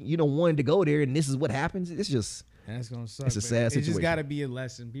because she, wanted to go there and this is what happens. It's just. And that's gonna suck. It's a sad situation. It just gotta be a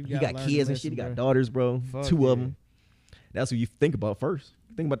lesson. People he got kids and shit. He got daughters, bro. Fuck 2 yeah. of them. That's what you think about first.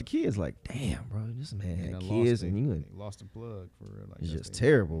 Think about the kids. Like, damn, bro, this man had kids and you lost a plug for real. Like, it's just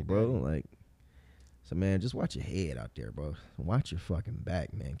terrible, bro. Like, so man, just watch your head out there, bro. Watch your fucking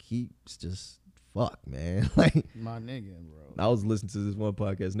back, man. Fuck, man. Like, my nigga, bro. I was listening to this one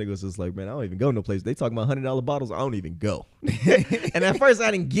podcast. Nigga was just like, man, I don't even go no place. They talking about $100 bottles. I don't even go. And at first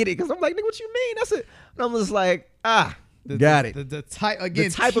I didn't get it because I'm like, nigga, what you mean? That's it. And I'm just like, got it. The type again.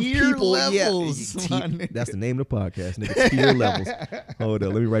 The type tier of people, levels. That's the name of the podcast, nigga. Tier levels. Hold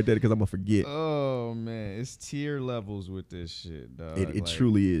up, let me write that because I'm gonna forget. Oh man, it's tier levels with this shit, dog. It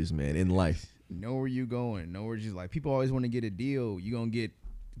truly is, man. In life, know where you going. Know where you like. People always want to get a deal. You gonna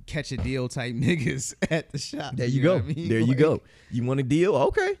catch a deal type niggas at the shop. There you go. I mean? There you go. You want a deal?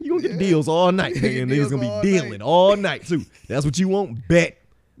 Okay, you gonna get deals all night. Niggas gonna be dealing all night too. That's what you want. Bet.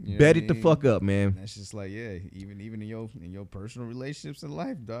 Bet it the fuck up, man. That's just like, yeah, even in your personal relationships in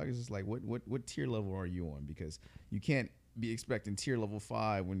life, dog. It's just like, what tier level are you on? Because you can't be expecting tier level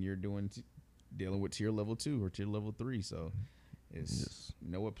 5 when you're dealing with tier level 2 or tier level 3. So it's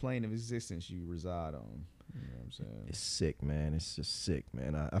know what plane of existence you reside on. You know what I'm saying? It's sick, man. It's just sick,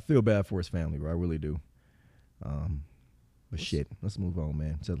 man. I feel bad for his family, bro. I really do. But shit, let's move on,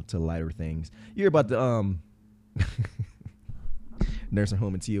 man, to lighter things. You hear about the nursing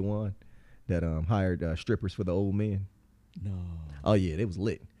home in Tijuana that hired strippers for the old men? No. Oh yeah, they was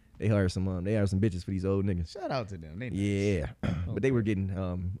lit. They hired some bitches for these old niggas. Shout out to them. They nice. Yeah. But they were getting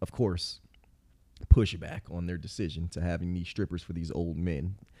of course pushback on their decision to having these strippers for these old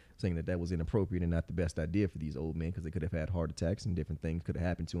men, saying that was inappropriate and not the best idea for these old men because they could have had heart attacks and different things could have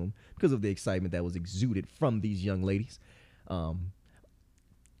happened to them because of the excitement that was exuded from these young ladies.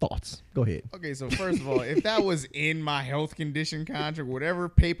 Thoughts? Go ahead. Okay, so first of all, if that was in my health condition contract, whatever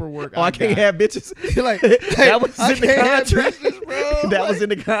paperwork, I can't have bitches. like that was in the contract, bitches, bro. That was in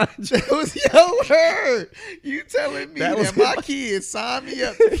the contract. That was your word. You telling me that my kids signed me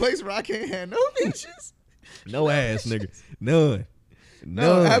up to a place where I can't have no bitches? No ass, nigga. None.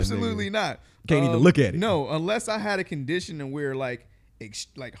 No, absolutely nigga. not. Can't even look at it. No, unless I had a condition and where like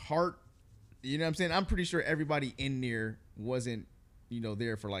heart. You know what I'm saying? I'm pretty sure everybody in there wasn't,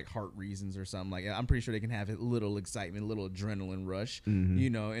 there for like heart reasons or something. Like, I'm pretty sure they can have a little excitement, a little adrenaline rush,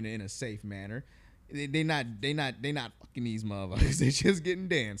 in a safe manner. They not fucking these motherfuckers. They just getting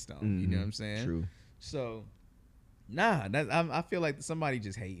danced on. You know what I'm saying? True. So, I feel like somebody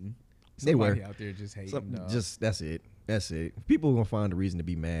just hating. Somebody out there just hating. That's it. That's it. People are gonna find a reason to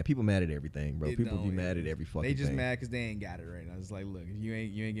be mad. People mad at everything, bro. People be mad at every fucking thing. They just mad because they ain't got it right now. It's like, look, if you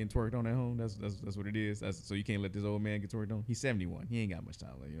ain't getting twerked on at home, that's what it is. So you can't let this old man get twerked on. He's 71. He ain't got much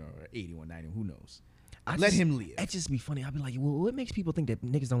time left, or 81, 90. Who knows? Let him live. It just be funny. I'll be like, well, what makes people think that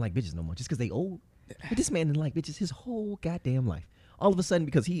niggas don't like bitches no more? Just because they old? But this man didn't like bitches his whole goddamn life. All of a sudden,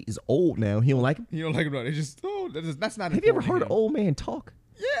 because he is old now, he don't like them. You don't like him, no. They just that's not. Have you ever heard an old man talk?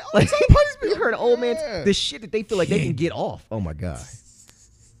 Yeah, like you heard an old man the shit that they feel like they can get off. Oh my god,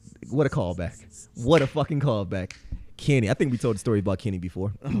 what a callback! What a fucking callback, Kenny. I think we told the story about Kenny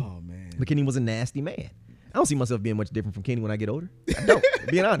before. Oh man, but Kenny was a nasty man. I don't see myself being much different from Kenny when I get older. I don't.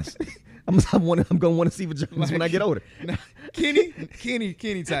 Being honest, I'm gonna want to see vaginas when I get older. Nah, Kenny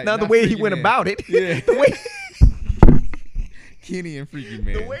type. Now the way he went about it, yeah. The way. Kenny and Freaky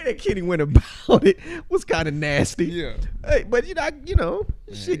Man. The way that Kenny went about it was kind of nasty. Yeah. Hey, but shit,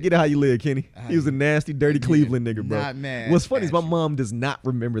 get it how you live, Kenny. He was a nasty, dirty Cleveland nigga, bro. Not mad. What's funny is my mom does not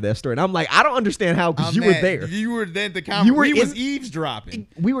remember that story. And I'm like, I don't understand how, because you were there. You were then the we was eavesdropping.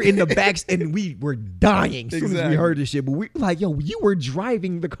 We were in the back and we were dying as soon as we heard this shit. But we like, yo, you were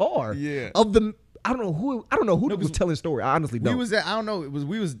driving the car. Yeah. Of the I don't know who was telling the story. I honestly don't. We was I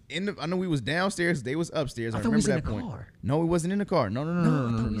know we was downstairs. They was upstairs. I thought remember we was that in the point. car. No, he wasn't in the car. No.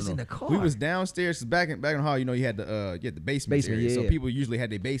 We was in the car. We was downstairs. Back in the hall, you had the basement area. Yeah. So people usually had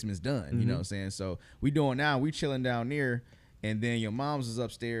their basements done. You know what I'm saying? So we doing now. We chilling down there, and then your mom's is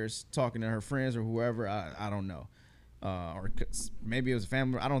upstairs talking to her friends or whoever. I don't know, or maybe it was a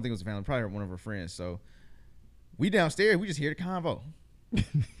family. I don't think it was a family. Probably one of her friends. So we downstairs. We just hear the convo.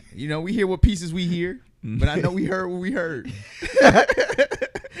 We hear what pieces we hear. But I know we heard what we heard.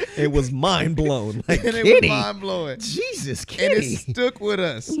 It was mind blown. Like, and Kenny, it was mind blowing. Jesus, Kenny. And it stuck with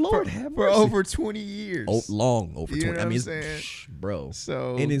us Lord for, have for mercy. over 20 years. Oh, long over You 20. know I mean, what I'm it's, saying? bro.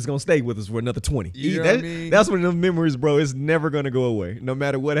 So, and it's gonna stay with us for another 20. You know what I mean? That's one of them memories, bro. It's never gonna go away. No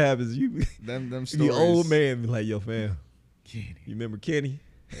matter what happens, them stories. the old man be like, yo, fam, Kenny. you remember Kenny?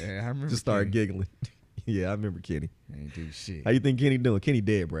 Yeah, I remember. Just start Kenny. giggling. Yeah, I remember Kenny. Ain't do shit. How you think Kenny doing? Kenny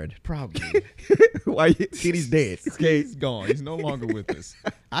dead, Brad. Probably. Why? Kenny's dead. Okay. He's gone. He's no longer with us.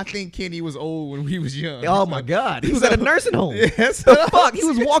 I think Kenny was old when we was young. Oh my God, he was at a nursing home. Yes. The fuck? He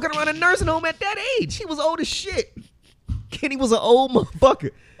was walking around a nursing home at that age. He was old as shit. Kenny was an old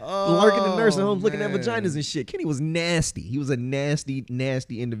motherfucker. Lurking in nursing homes, looking at vaginas and shit. Kenny was nasty. He was a nasty,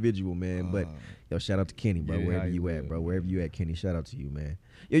 nasty individual, man. But yo, shout out to Kenny, bro. Yeah, Wherever you at, bro. Wherever you at, Kenny. Shout out to you, man.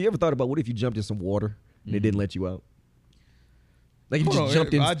 Yo, you ever thought about what if you jumped in some water and it didn't let you out? Like if you just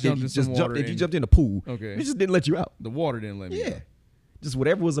jumped in, if you jumped in the pool, okay, it just didn't let you out. The water didn't let me. Yeah, just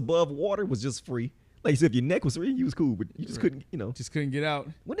whatever was above water was just free. Like so if your neck was free, you was cool, but you just couldn't, just couldn't get out.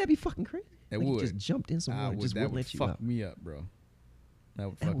 Wouldn't that be fucking crazy? It like would. You just jumped in some water, just wouldn't let you out. That would fuck me up, bro. That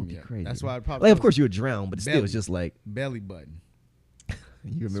would fuck be me up. crazy. That's why I'd probably. Like of course you would drown, but still it's just like belly button.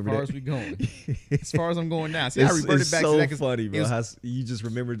 You remember as far that? as we going, as far as I'm going now. See, I reverted back so to that. It's funny, bro. How you just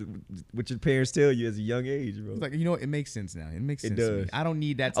remembered what your parents tell you as a young age, bro. It's like it makes sense now. It makes sense. It does. To me. I don't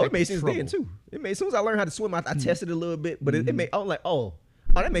need that. Type it made sense trouble. then too. It made as soon as I learned how to swim, I tested it a little bit, but it made. I was like, oh,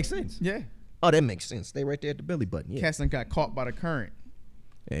 that makes sense. Yeah. Oh, that makes sense. Stay right there at the belly button. Yeah. Cats done got caught by the current.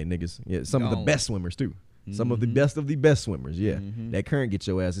 Hey niggas, yeah, some of the best swimmers too. Some of the best swimmers. Yeah, that current gets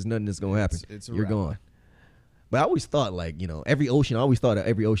your ass. There's nothing that's gonna happen. You're gone. But I always thought every ocean. I always thought that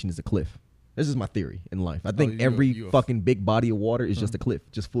every ocean is a cliff. This is my theory in life. I think every fucking big body of water is just a cliff,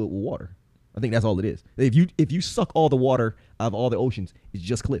 just filled with water. I think that's all it is. If you suck all the water out of all the oceans, it's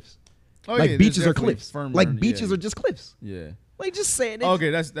just cliffs. Oh, like yeah, beaches are cliffs. Like beaches are just cliffs. Yeah. Like just saying it. Okay,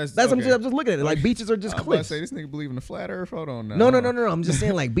 that's okay. I'm just looking at it. Like beaches are just cliffs. I say this nigga believe in the flat earth. Hold on now. No. I'm just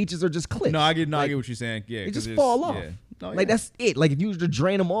saying like beaches are just cliffs. No, I get what you're saying. Yeah, they just fall off. Yeah. Like that's it. Like if you were to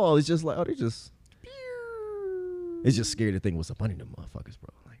drain them all, it's just like they just. It's just scary to think what's up under them motherfuckers,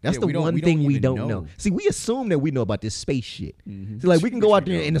 bro. Like that's the one thing we don't know. See, we assume that we know about this space shit. So like we can go out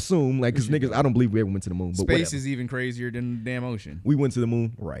there and assume like because niggas, I don't believe we ever went to the moon. But space is even crazier than the damn ocean. We went to the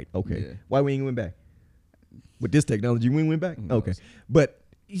moon, right? Okay. Why we ain't went back? With this technology, we went back. Okay, but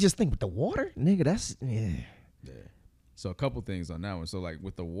you just think with the water, nigga. That's yeah. So a couple things on that one. So like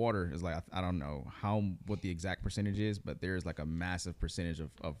with the water is like I don't know what the exact percentage is, but there's like a massive percentage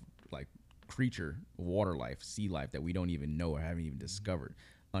of like creature, water life, sea life that we don't even know or haven't even discovered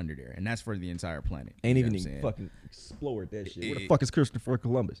under there, and that's for the entire planet. Ain't even fucking explored that shit. Where the fuck is Christopher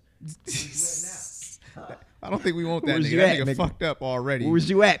Columbus? I don't think we want that. Where's nigga. you That at, nigga nigga? fucked up already. Where's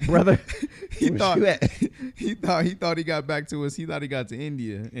you at, brother? He thought he got back to us. He thought he got to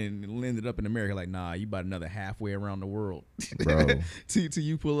India and ended up in America. Like, nah, you about another halfway around the world, bro. till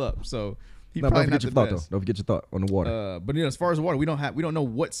you pull up. So he don't probably forget not your the thought best. though. Don't forget your thought on the water. But as far as the water, we don't know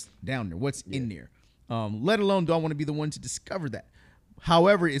what's down there, what's in there. Let alone do I want to be the one to discover that.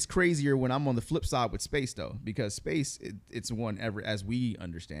 However, it's crazier when I'm on the flip side with space though, because space it's one ever, as we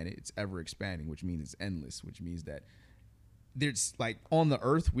understand it, it's ever expanding, which means it's endless, which means that there's like on the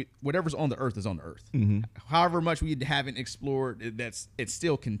Earth, whatever's on the Earth is on the Earth. However much we haven't explored, it's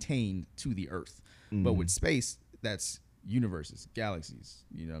still contained to the Earth. But with space, that's universes, galaxies,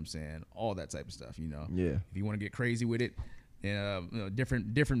 you know what I'm saying? All that type of stuff, you know? Yeah. If you want to get crazy with it,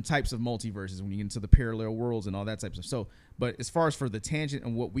 different types of multiverses when you get into the parallel worlds and all that type of stuff. So, but as far as for the tangent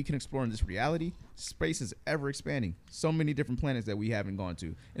and what we can explore in this reality, space is ever expanding. So many different planets that we haven't gone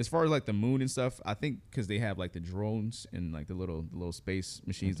to. As far as like the moon and stuff, I think because they have like the drones and like the little space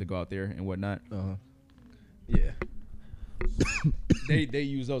machines that go out there and whatnot. Yeah. they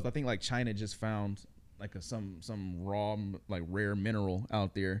use those. I think like China just found like some raw like rare mineral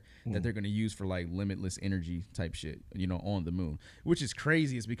out there that they're gonna use for like limitless energy type shit, you know, on the moon. Which is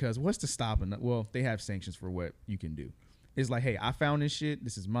crazy, is because what's to stop? And well, they have sanctions for what you can do. It's like, hey, I found this shit.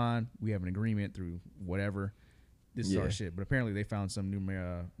 This is mine. We have an agreement through whatever. This is our shit. But apparently they found some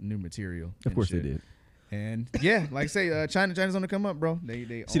new material. Of course they did. And yeah, like I say, China's on the come up, bro.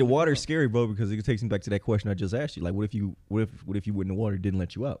 They see the water's scary, bro, because it takes me back to that question I just asked you. Like, what if you went in the water, didn't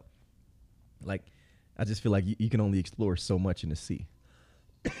let you out? Like, I just feel like you can only explore so much in the sea.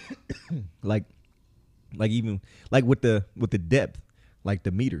 like even like with the depth, like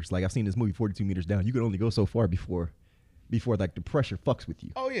the meters. Like I've seen this movie 42 meters down. You can only go so far before like the pressure fucks with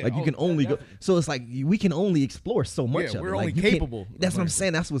you. Oh yeah. Like you can only go. So it's like we can only explore so much. Yeah, of we're it. only Like, capable. That's what I'm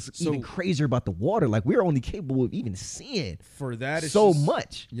saying. That's what's even crazier about the water. Like we're only capable of even seeing for that. It's so just,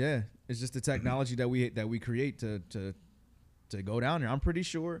 much. Yeah, it's just the technology that we create to to go down there. I'm pretty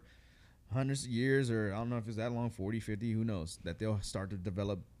sure hundreds of years, or I don't know if it's that long, 40, 50, who knows, that they'll start to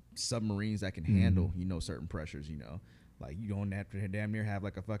develop submarines that can handle, certain pressures, Like, you don't have to damn near have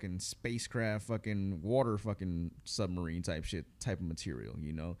like a fucking spacecraft, fucking water, fucking submarine type of material,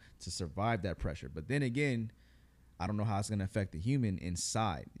 to survive that pressure. But then again, I don't know how it's going to affect the human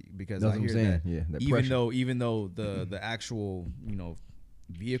inside, because I hear that even though the actual,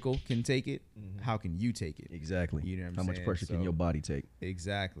 vehicle can take it, how can you take it? Exactly. You know what I'm how saying? Much pressure can your body take?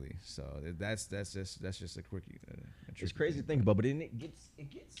 Exactly. So that's just a quickie. It's crazy to think about, but then it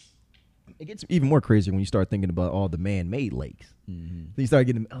gets even more crazy when you start thinking about all the man-made lakes. Then you start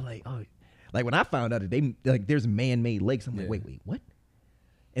getting like when I found out that there's man-made lakes, I'm like, wait, what?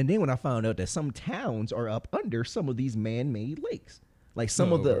 And then when I found out that some towns are up under some of these man-made lakes, like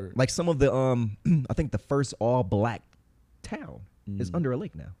some of the I think the first all-black town is under a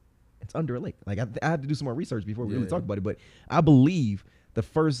lake now. It's under a lake. Like I had to do some more research before we really talk about it, but I believe the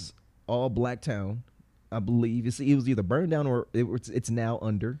first all-black town, I believe it was either burned down or it's now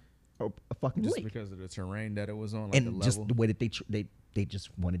under a fucking just lake. Because of the terrain that it was on, like and the level. Just the way that they just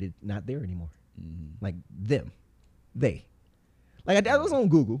wanted it not there anymore. Like they. Like I was on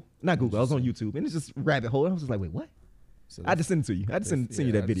Google, not Google. I was on YouTube, and it's just rabbit hole. And I was just like, wait, what? So I just sent it to you. I just sent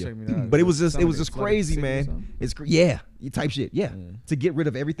you that video. Out. But it was just crazy, man. It's you type shit. Yeah, to get rid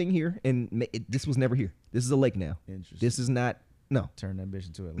of everything here, and this was never here. This is a lake now. Interesting. This is not turn that bitch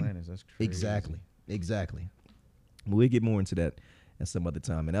into Atlantis. That's crazy. Exactly. We'll get more into that at some other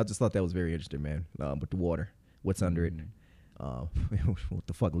time. And I just thought that was very interesting, man. With the water, what's under it. What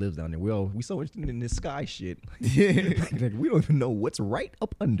the fuck lives down there? We so interested in this sky shit. Like, we don't even know what's right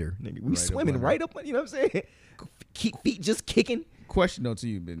up under. Nigga, we swimming right up. You know what I'm saying? Feet just kicking. Question though to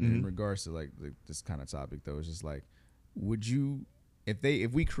you, but in regards to like this kind of topic though, it's just like, would you,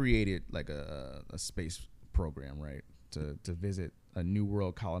 if we created like a space program, right, to visit a new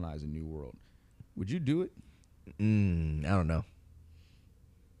world, colonize a new world, would you do it? I don't know.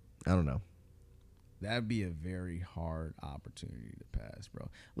 That'd be a very hard opportunity to pass, bro.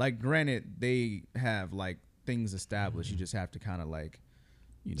 Like, granted, they have like things established. You just have to kind of like,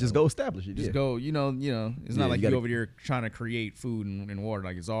 just go establish it. Just go, it's not like you over there trying to create food and water.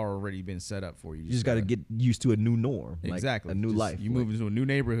 Like, it's already been set up for you. You just got to get used to a new norm. Exactly. Like a new life. You move into a new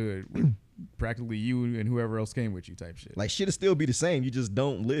neighborhood with practically you and whoever else came with you type shit. Like, shit'll still be the same. You just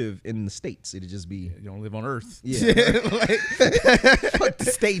don't live in the States. It'll just be. You don't live on Earth. Yeah. Fuck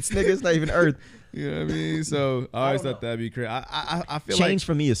the States, nigga. It's not even Earth. You know what I mean? So I always thought that'd be crazy. I feel change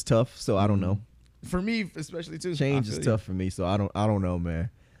for me is tough, so I don't know. For me, especially too. Change is tough for me, so I don't know, man.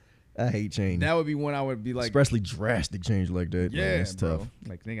 I hate change. That would be one I would be like, especially drastic change like that. Yeah, man, it's tough.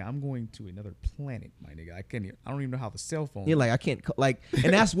 Like, nigga, I'm going to another planet, my nigga. I don't even know how the cell phone. Yeah, like I can't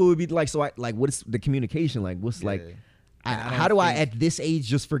and that's what would be like. So what's the communication like? What's like? How do I at this age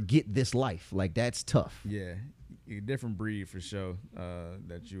just forget this life? Like, that's tough. Yeah, a different breed for sure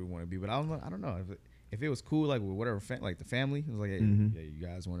that you would want to be. But I don't know if it was cool, like with whatever, like the family. It was like, hey, you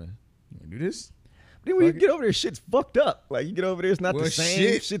guys want to do this? Then when you get over there, shit's fucked up. Like, you get over there, it's not the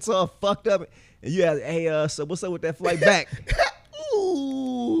same. Shit's all fucked up. And you ask, hey, so what's up with that flight back?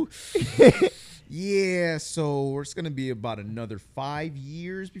 Ooh. Yeah, so it's gonna be about another 5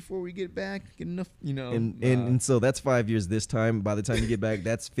 years before we get back. Get enough, And so that's 5 years this time. By the time you get back,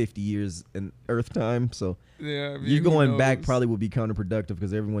 that's 50 years in Earth time. So yeah, I mean, you going back probably would be counterproductive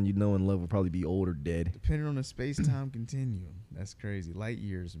because everyone you know and love will probably be old or dead. Depending on the space-time continuum. That's crazy. Light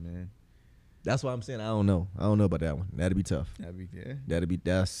years, man. That's why I'm saying I don't know. I don't know about that one. That'd be tough. I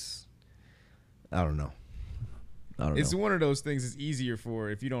don't know. It's one of those things that's easier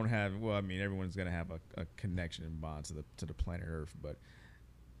for if you don't have. Well, I mean, everyone's gonna have a connection and bond to the planet Earth, but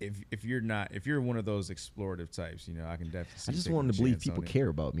if you're one of those explorative types, I can definitely. I just want to believe people care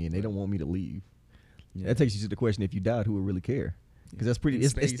about me and they don't want me to leave. Yeah. That takes you to the question: if you died, who would really care? Because that's pretty.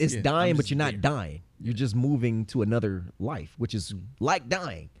 It's dying, but you're not dying. You're just moving to another life, which is like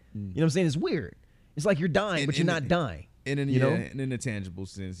dying. You know what I'm saying? It's weird. It's like you're dying, but you're not dying. In a tangible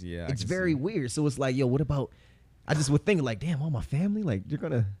sense, yeah. It's very weird. So it's like, yo, what about? I just would think like, damn, all my family, like you're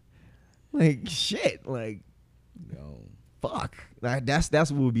gonna, like shit, like, no, fuck. Like, that's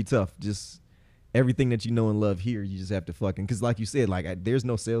what would be tough. Just everything that you know and love here, you just have to fucking. Because like you said, like there's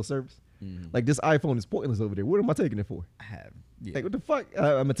no cell service. Like this iPhone is pointless over there. What am I taking it for? Like what the fuck? I'm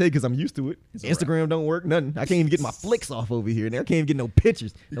gonna take it because I'm used to it. Instagram don't work, nothing. I can't even get my flicks off over here. Nigga. I can't even get no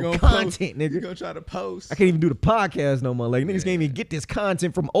pictures, no content, nigga. You gonna try to post? I can't even do the podcast no more. Like niggas can't even get this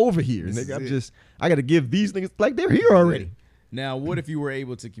content from over here, nigga. I gotta give these niggas like they're here already. Now, what if you were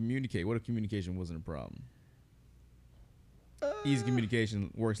able to communicate? What if communication wasn't a problem? Easy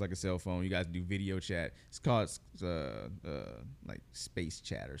communication works like a cell phone. You guys do video chat. It's called like space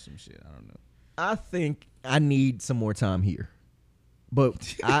chat or some shit. I don't know. I think I need some more time here.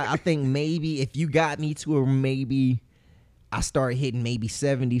 But I think maybe if you got me to a maybe I start hitting maybe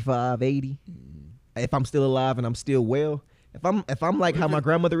 75, 80. If I'm still alive and I'm still well. If I'm like how my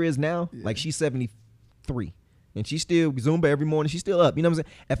grandmother is now, like she's 73. And she still Zumba every morning. She's still up. You know what I'm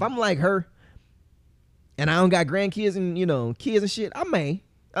saying? If I'm like her and I don't got grandkids and, kids and shit, I may.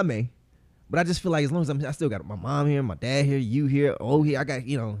 But I just feel like as long as I still got my mom here, my dad here, you here, here, I got,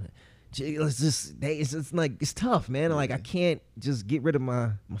 it's like, it's tough, man. Like, I can't just get rid of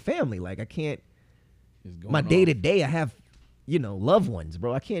my family. Like, I can't, my day to day, I have, loved ones,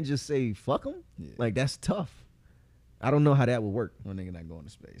 bro. I can't just say, fuck them. Yeah. Like, that's tough. I don't know how that would work. No nigga not going to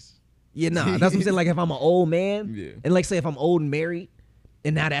space. Yeah, nah. That's what I'm saying. Like, if I'm an old man, and like, say if I'm old and married,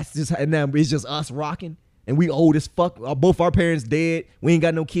 and now now it's just us rocking, and we old as fuck. Both our parents dead. We ain't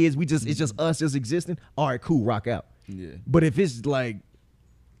got no kids. It's just us just existing. All right, cool, rock out. Yeah. But if it's like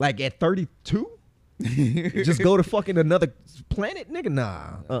at 32, just go to fucking another planet, nigga.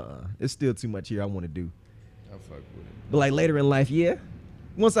 Nah, it's still too much here I want to do. I fuck with it. But like later in life, yeah.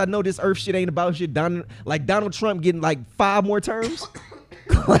 Once I know this Earth shit ain't about shit, Donald Trump getting like 5 more terms.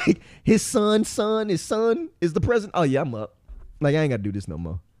 Like his son is the president. Oh yeah, I'm up. Like I ain't gotta do this no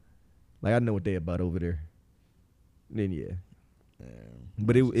more. Like I know what they about over there. Then yeah.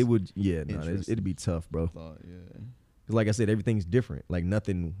 But it would it'd be tough, bro. Cause like I said, everything's different. Like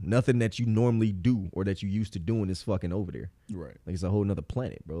nothing that you normally do or that you used to doing is fucking over there. Right. Like it's a whole nother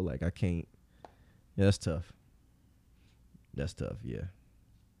planet, bro. Like I can't. Yeah, that's tough. That's tough. Yeah.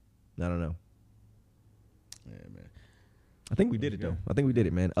 I don't know. Yeah, man. I think we did it though. I think we did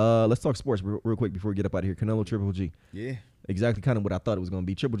it, man. Let's talk sports real quick before we get up out of here. Canelo, Triple G. Yeah. Exactly kind of what I thought it was going to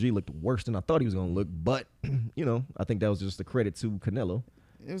be. Triple G looked worse than I thought he was going to look, but I think that was just a credit to Canelo.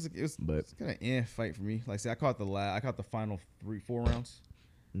 It was kind of fight for me. Like I said, I caught the final 4 rounds.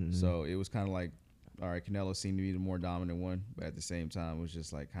 Mm-hmm. So it was kind of like, all right, Canelo seemed to be the more dominant one, but at the same time, it was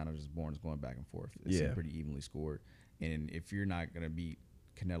just like kind of just boring, just going back and forth. It seemed pretty evenly scored. And if you're not going to beat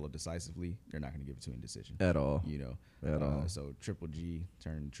Canelo decisively, they're not going to give it to him in decision. At all. At all. So Triple G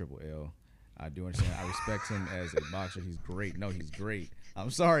turned Triple L. I do understand. I respect him as a boxer. He's great. No, he's great. I'm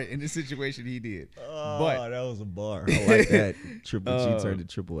sorry. In this situation, he did. Oh, but that was a bar. I like that. Triple G turned to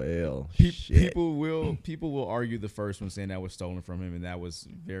Triple L. People will argue the first one saying that was stolen from him, and that was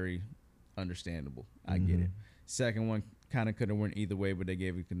very understandable. I get it. Second one kind of could have went either way, but they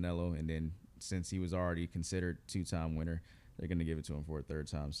gave it Canelo, and then since he was already considered 2-time winner, they're gonna give it to him for a 3rd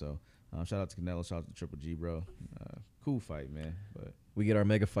time. So shout out to Canelo, shout out to Triple G, bro. Cool fight, man. But we get our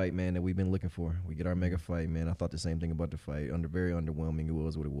mega fight, man, that we've been looking for. We get our mega fight, man. I thought the same thing about the fight. Very underwhelming. It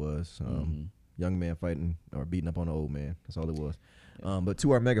was what it was. Young man fighting or beating up on an old man. That's all it was. Yeah. But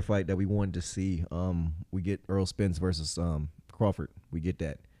to our mega fight that we wanted to see, we get Errol Spence versus Crawford. We get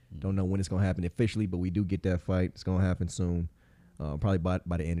that. Don't know when it's gonna happen officially, but we do get that fight. It's gonna happen soon. Probably by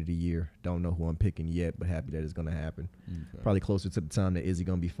the end of the year. Don't know who I'm picking yet, but happy that it's gonna happen. Okay. Probably closer to the time that Izzy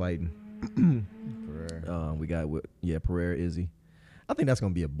gonna be fighting. Pereira. We got Pereira, Izzy. I think that's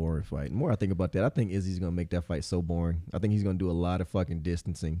gonna be a boring fight. The more I think about that, I think Izzy's gonna make that fight so boring. I think he's gonna do a lot of fucking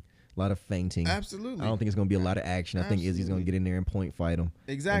distancing, a lot of feinting. Absolutely. I don't think it's gonna be a lot of action. I think Izzy's gonna get in there and point fight him.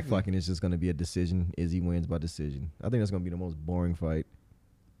 Exactly. And fucking it's just gonna be a decision. Izzy wins by decision. I think that's gonna be the most boring fight.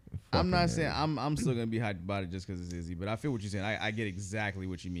 I'm not saying I'm still gonna be hyped about it just because it's Izzy, but I feel what you're saying. I get exactly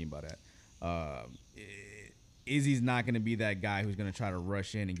what you mean by that. Izzy's not gonna be that guy who's gonna try to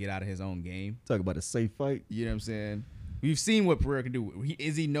rush in and get out of his own game. Talk about a safe fight. You know what I'm saying? We've seen what Pereira can do.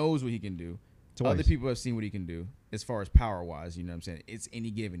 Izzy knows what he can do. Twice. Other people have seen what he can do as far as power wise. You know what I'm saying? It's any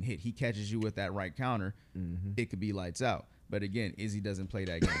given hit. He catches you with that right counter, it could be lights out. But again, Izzy doesn't play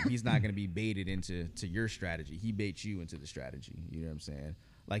that game. He's not gonna be baited into your strategy. He baits you into the strategy. You know what I'm saying?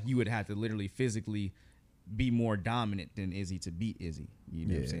 Like you would have to literally physically be more dominant than Izzy to beat Izzy. You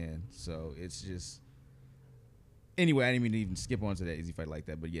know what I'm saying? So it's just anyway. I didn't mean to even skip on to that Izzy fight like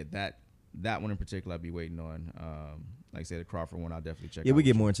that, but yeah, that one in particular I'd be waiting on. Like I said, the Crawford one I'll definitely check. Yeah, we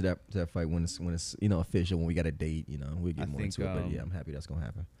get more into that fight when it's official, when we got a date. We get more into it. But yeah, I'm happy that's gonna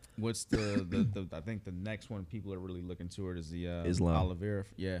happen. What's the I think the next one people are really looking toward is the Islam Oliveira.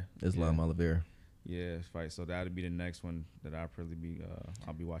 Oliveira. Yeah, fight. So that'd be the next one that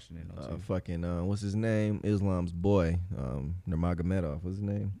I'll be watching it on. Fucking what's his name? Islam's boy, Nurmagomedov. What's his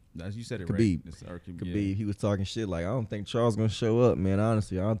name? As you said it Khabib. right. Khabib. He was talking shit like, I don't think Charles gonna show up, man.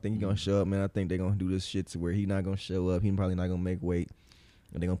 Honestly, I don't think he's gonna show up, man. I think they're gonna do this shit to where he not gonna show up. He probably not gonna make weight.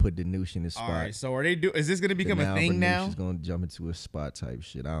 And they're gonna put Danush in his spot. All right, so are they is this gonna become a thing now? She's gonna jump into a spot type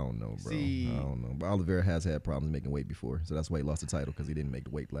shit. I don't know, bro. I don't know. But Oliveira has had problems making weight before, so that's why he lost the title, because he didn't make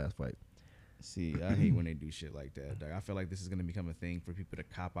the weight last fight. See, I hate when they do shit like that. Like, I feel like this is gonna become a thing for people to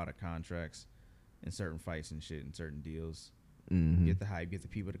cop out of contracts in certain fights and shit and certain deals. Mm-hmm. Get the hype, get the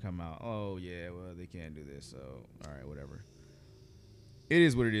people to come out. Oh yeah, well they can't do this, so all right, whatever. It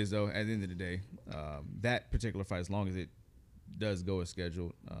is what it is, though. At the end of the day, that particular fight, as long as it does go as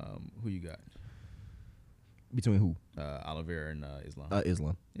scheduled, who you got? Between who? Oliveira and Islam.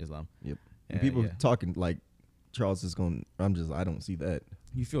 Islam. Yep. And people talking like Charles is going. I don't see that.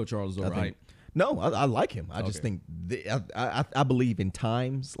 You feel Charles is alright? No, I like him. I just think I believe in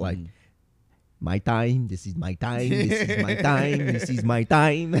times like. My time. This is my time. This is my time. This is my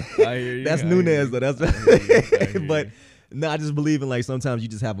time. I hear you. That's Nunes though. That's but no, I just believe in like sometimes you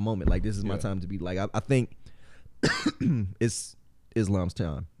just have a moment like this is my time to be like I think it's Islam's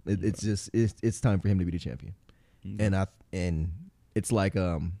time. It's time for him to be the champion. Mm-hmm. And it's like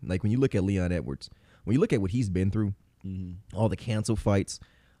when you look at Leon Edwards, when you look at what he's been through, all the cancel fights,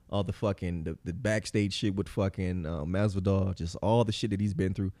 all the fucking the backstage shit with fucking Masvidal, just all the shit that he's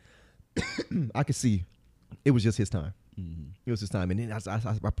been through. I could see it was just his time. It was his time. And then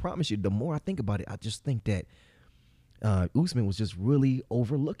I promise you, the more I think about it, I just think that Usman was just really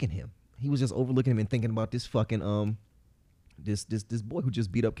overlooking him. He was just overlooking him and thinking about this fucking this boy who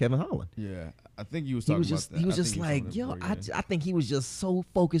just beat up Kevin Holland. Yeah, I think he was talking about that. He was just like, yo, I think he was just so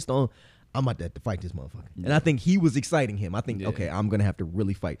focused on, I'm about to have to fight this motherfucker. Yeah. And I think he was exciting him. I think, okay, I'm going to have to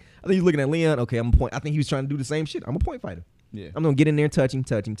really fight. I think he's looking at Leon, okay, I'm a point. I think he was trying to do the same shit. I'm a point fighter. Yeah. I'm going to get in there, touch him.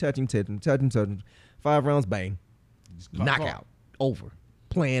 5 rounds, bang. Knockout. Over.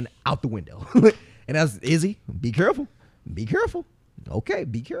 Plan out the window. And that's Izzy. Be careful. Be careful. Okay,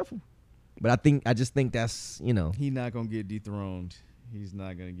 be careful. But I just think that's, He's not going to get dethroned. He's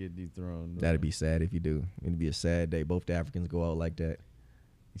not going to get dethroned. Bro. That'd be sad if you do. It'd be a sad day. Both the Africans go out like that.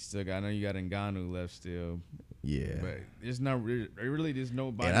 I know you got Ngannou left still. Yeah. But there's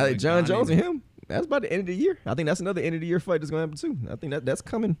nobody. And like John Jones and him, that's about the end of the year. I think that's another end of the year fight that's going to happen too. I think that's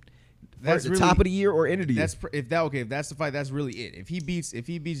coming. That's the top of the year or end of the year. If that's the fight, that's really it. If he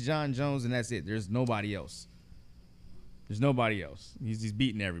beats John Jones, and that's it. There's nobody else. There's nobody else. He's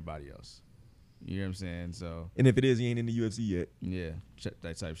beating everybody else. You know what I'm saying? So. And if it is, he ain't in the UFC yet. Yeah,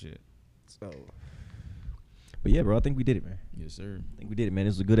 that type shit. So. But yeah, bro, I think we did it, man. Yes, sir. I think we did it, man.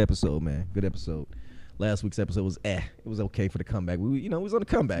 This was a good episode, man. Good episode. Last week's episode was It was okay for the comeback. We was on the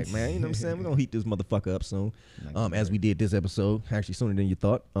comeback, man. You know what I'm saying? We're gonna heat this motherfucker up soon. As we did this episode, actually sooner than you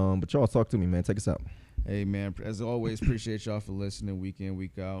thought. But Charles, talk to me, man. Take us out. Hey, man. As always, appreciate y'all for listening week in,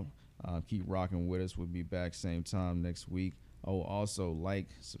 week out. Keep rocking with us. We'll be back same time next week. Oh, also like,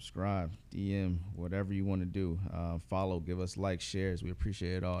 subscribe, DM, whatever you want to do. Follow, give us likes, shares. We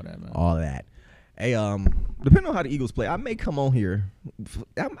appreciate all that, man. All that. Hey, depending on how the Eagles play, I may come on here.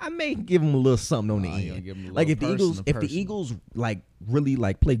 I may give them a little something on the end. Like if the Eagles like really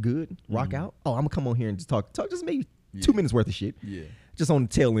like play good, rock out. Oh, I'm gonna come on here and just talk just maybe 2 minutes worth of shit. Yeah. Just on the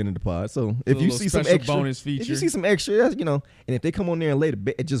tail end of the pod. So if you see some extra bonus feature, if you see some extra, and if they come on there and lay the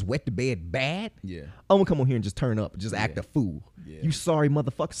bed, just wet the bed bad. Yeah. I'm gonna come on here and just turn up, just act a fool. Yeah. You sorry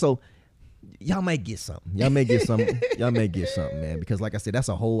motherfucker. So. Y'all may get something. Y'all may get something, man. Because like I said, I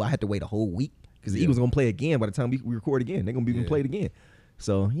had to wait a whole week because the Eagles are gonna play again by the time we record again. They're gonna be played again.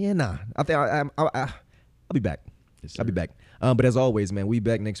 So yeah, nah. I think I'll be back. Yes, I'll be back. But as always, man, we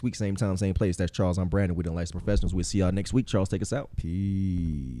back next week, same time, same place. That's Charles. I'm Brandon. We don't like professionals. We'll see y'all next week. Charles, take us out.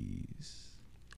 Peace.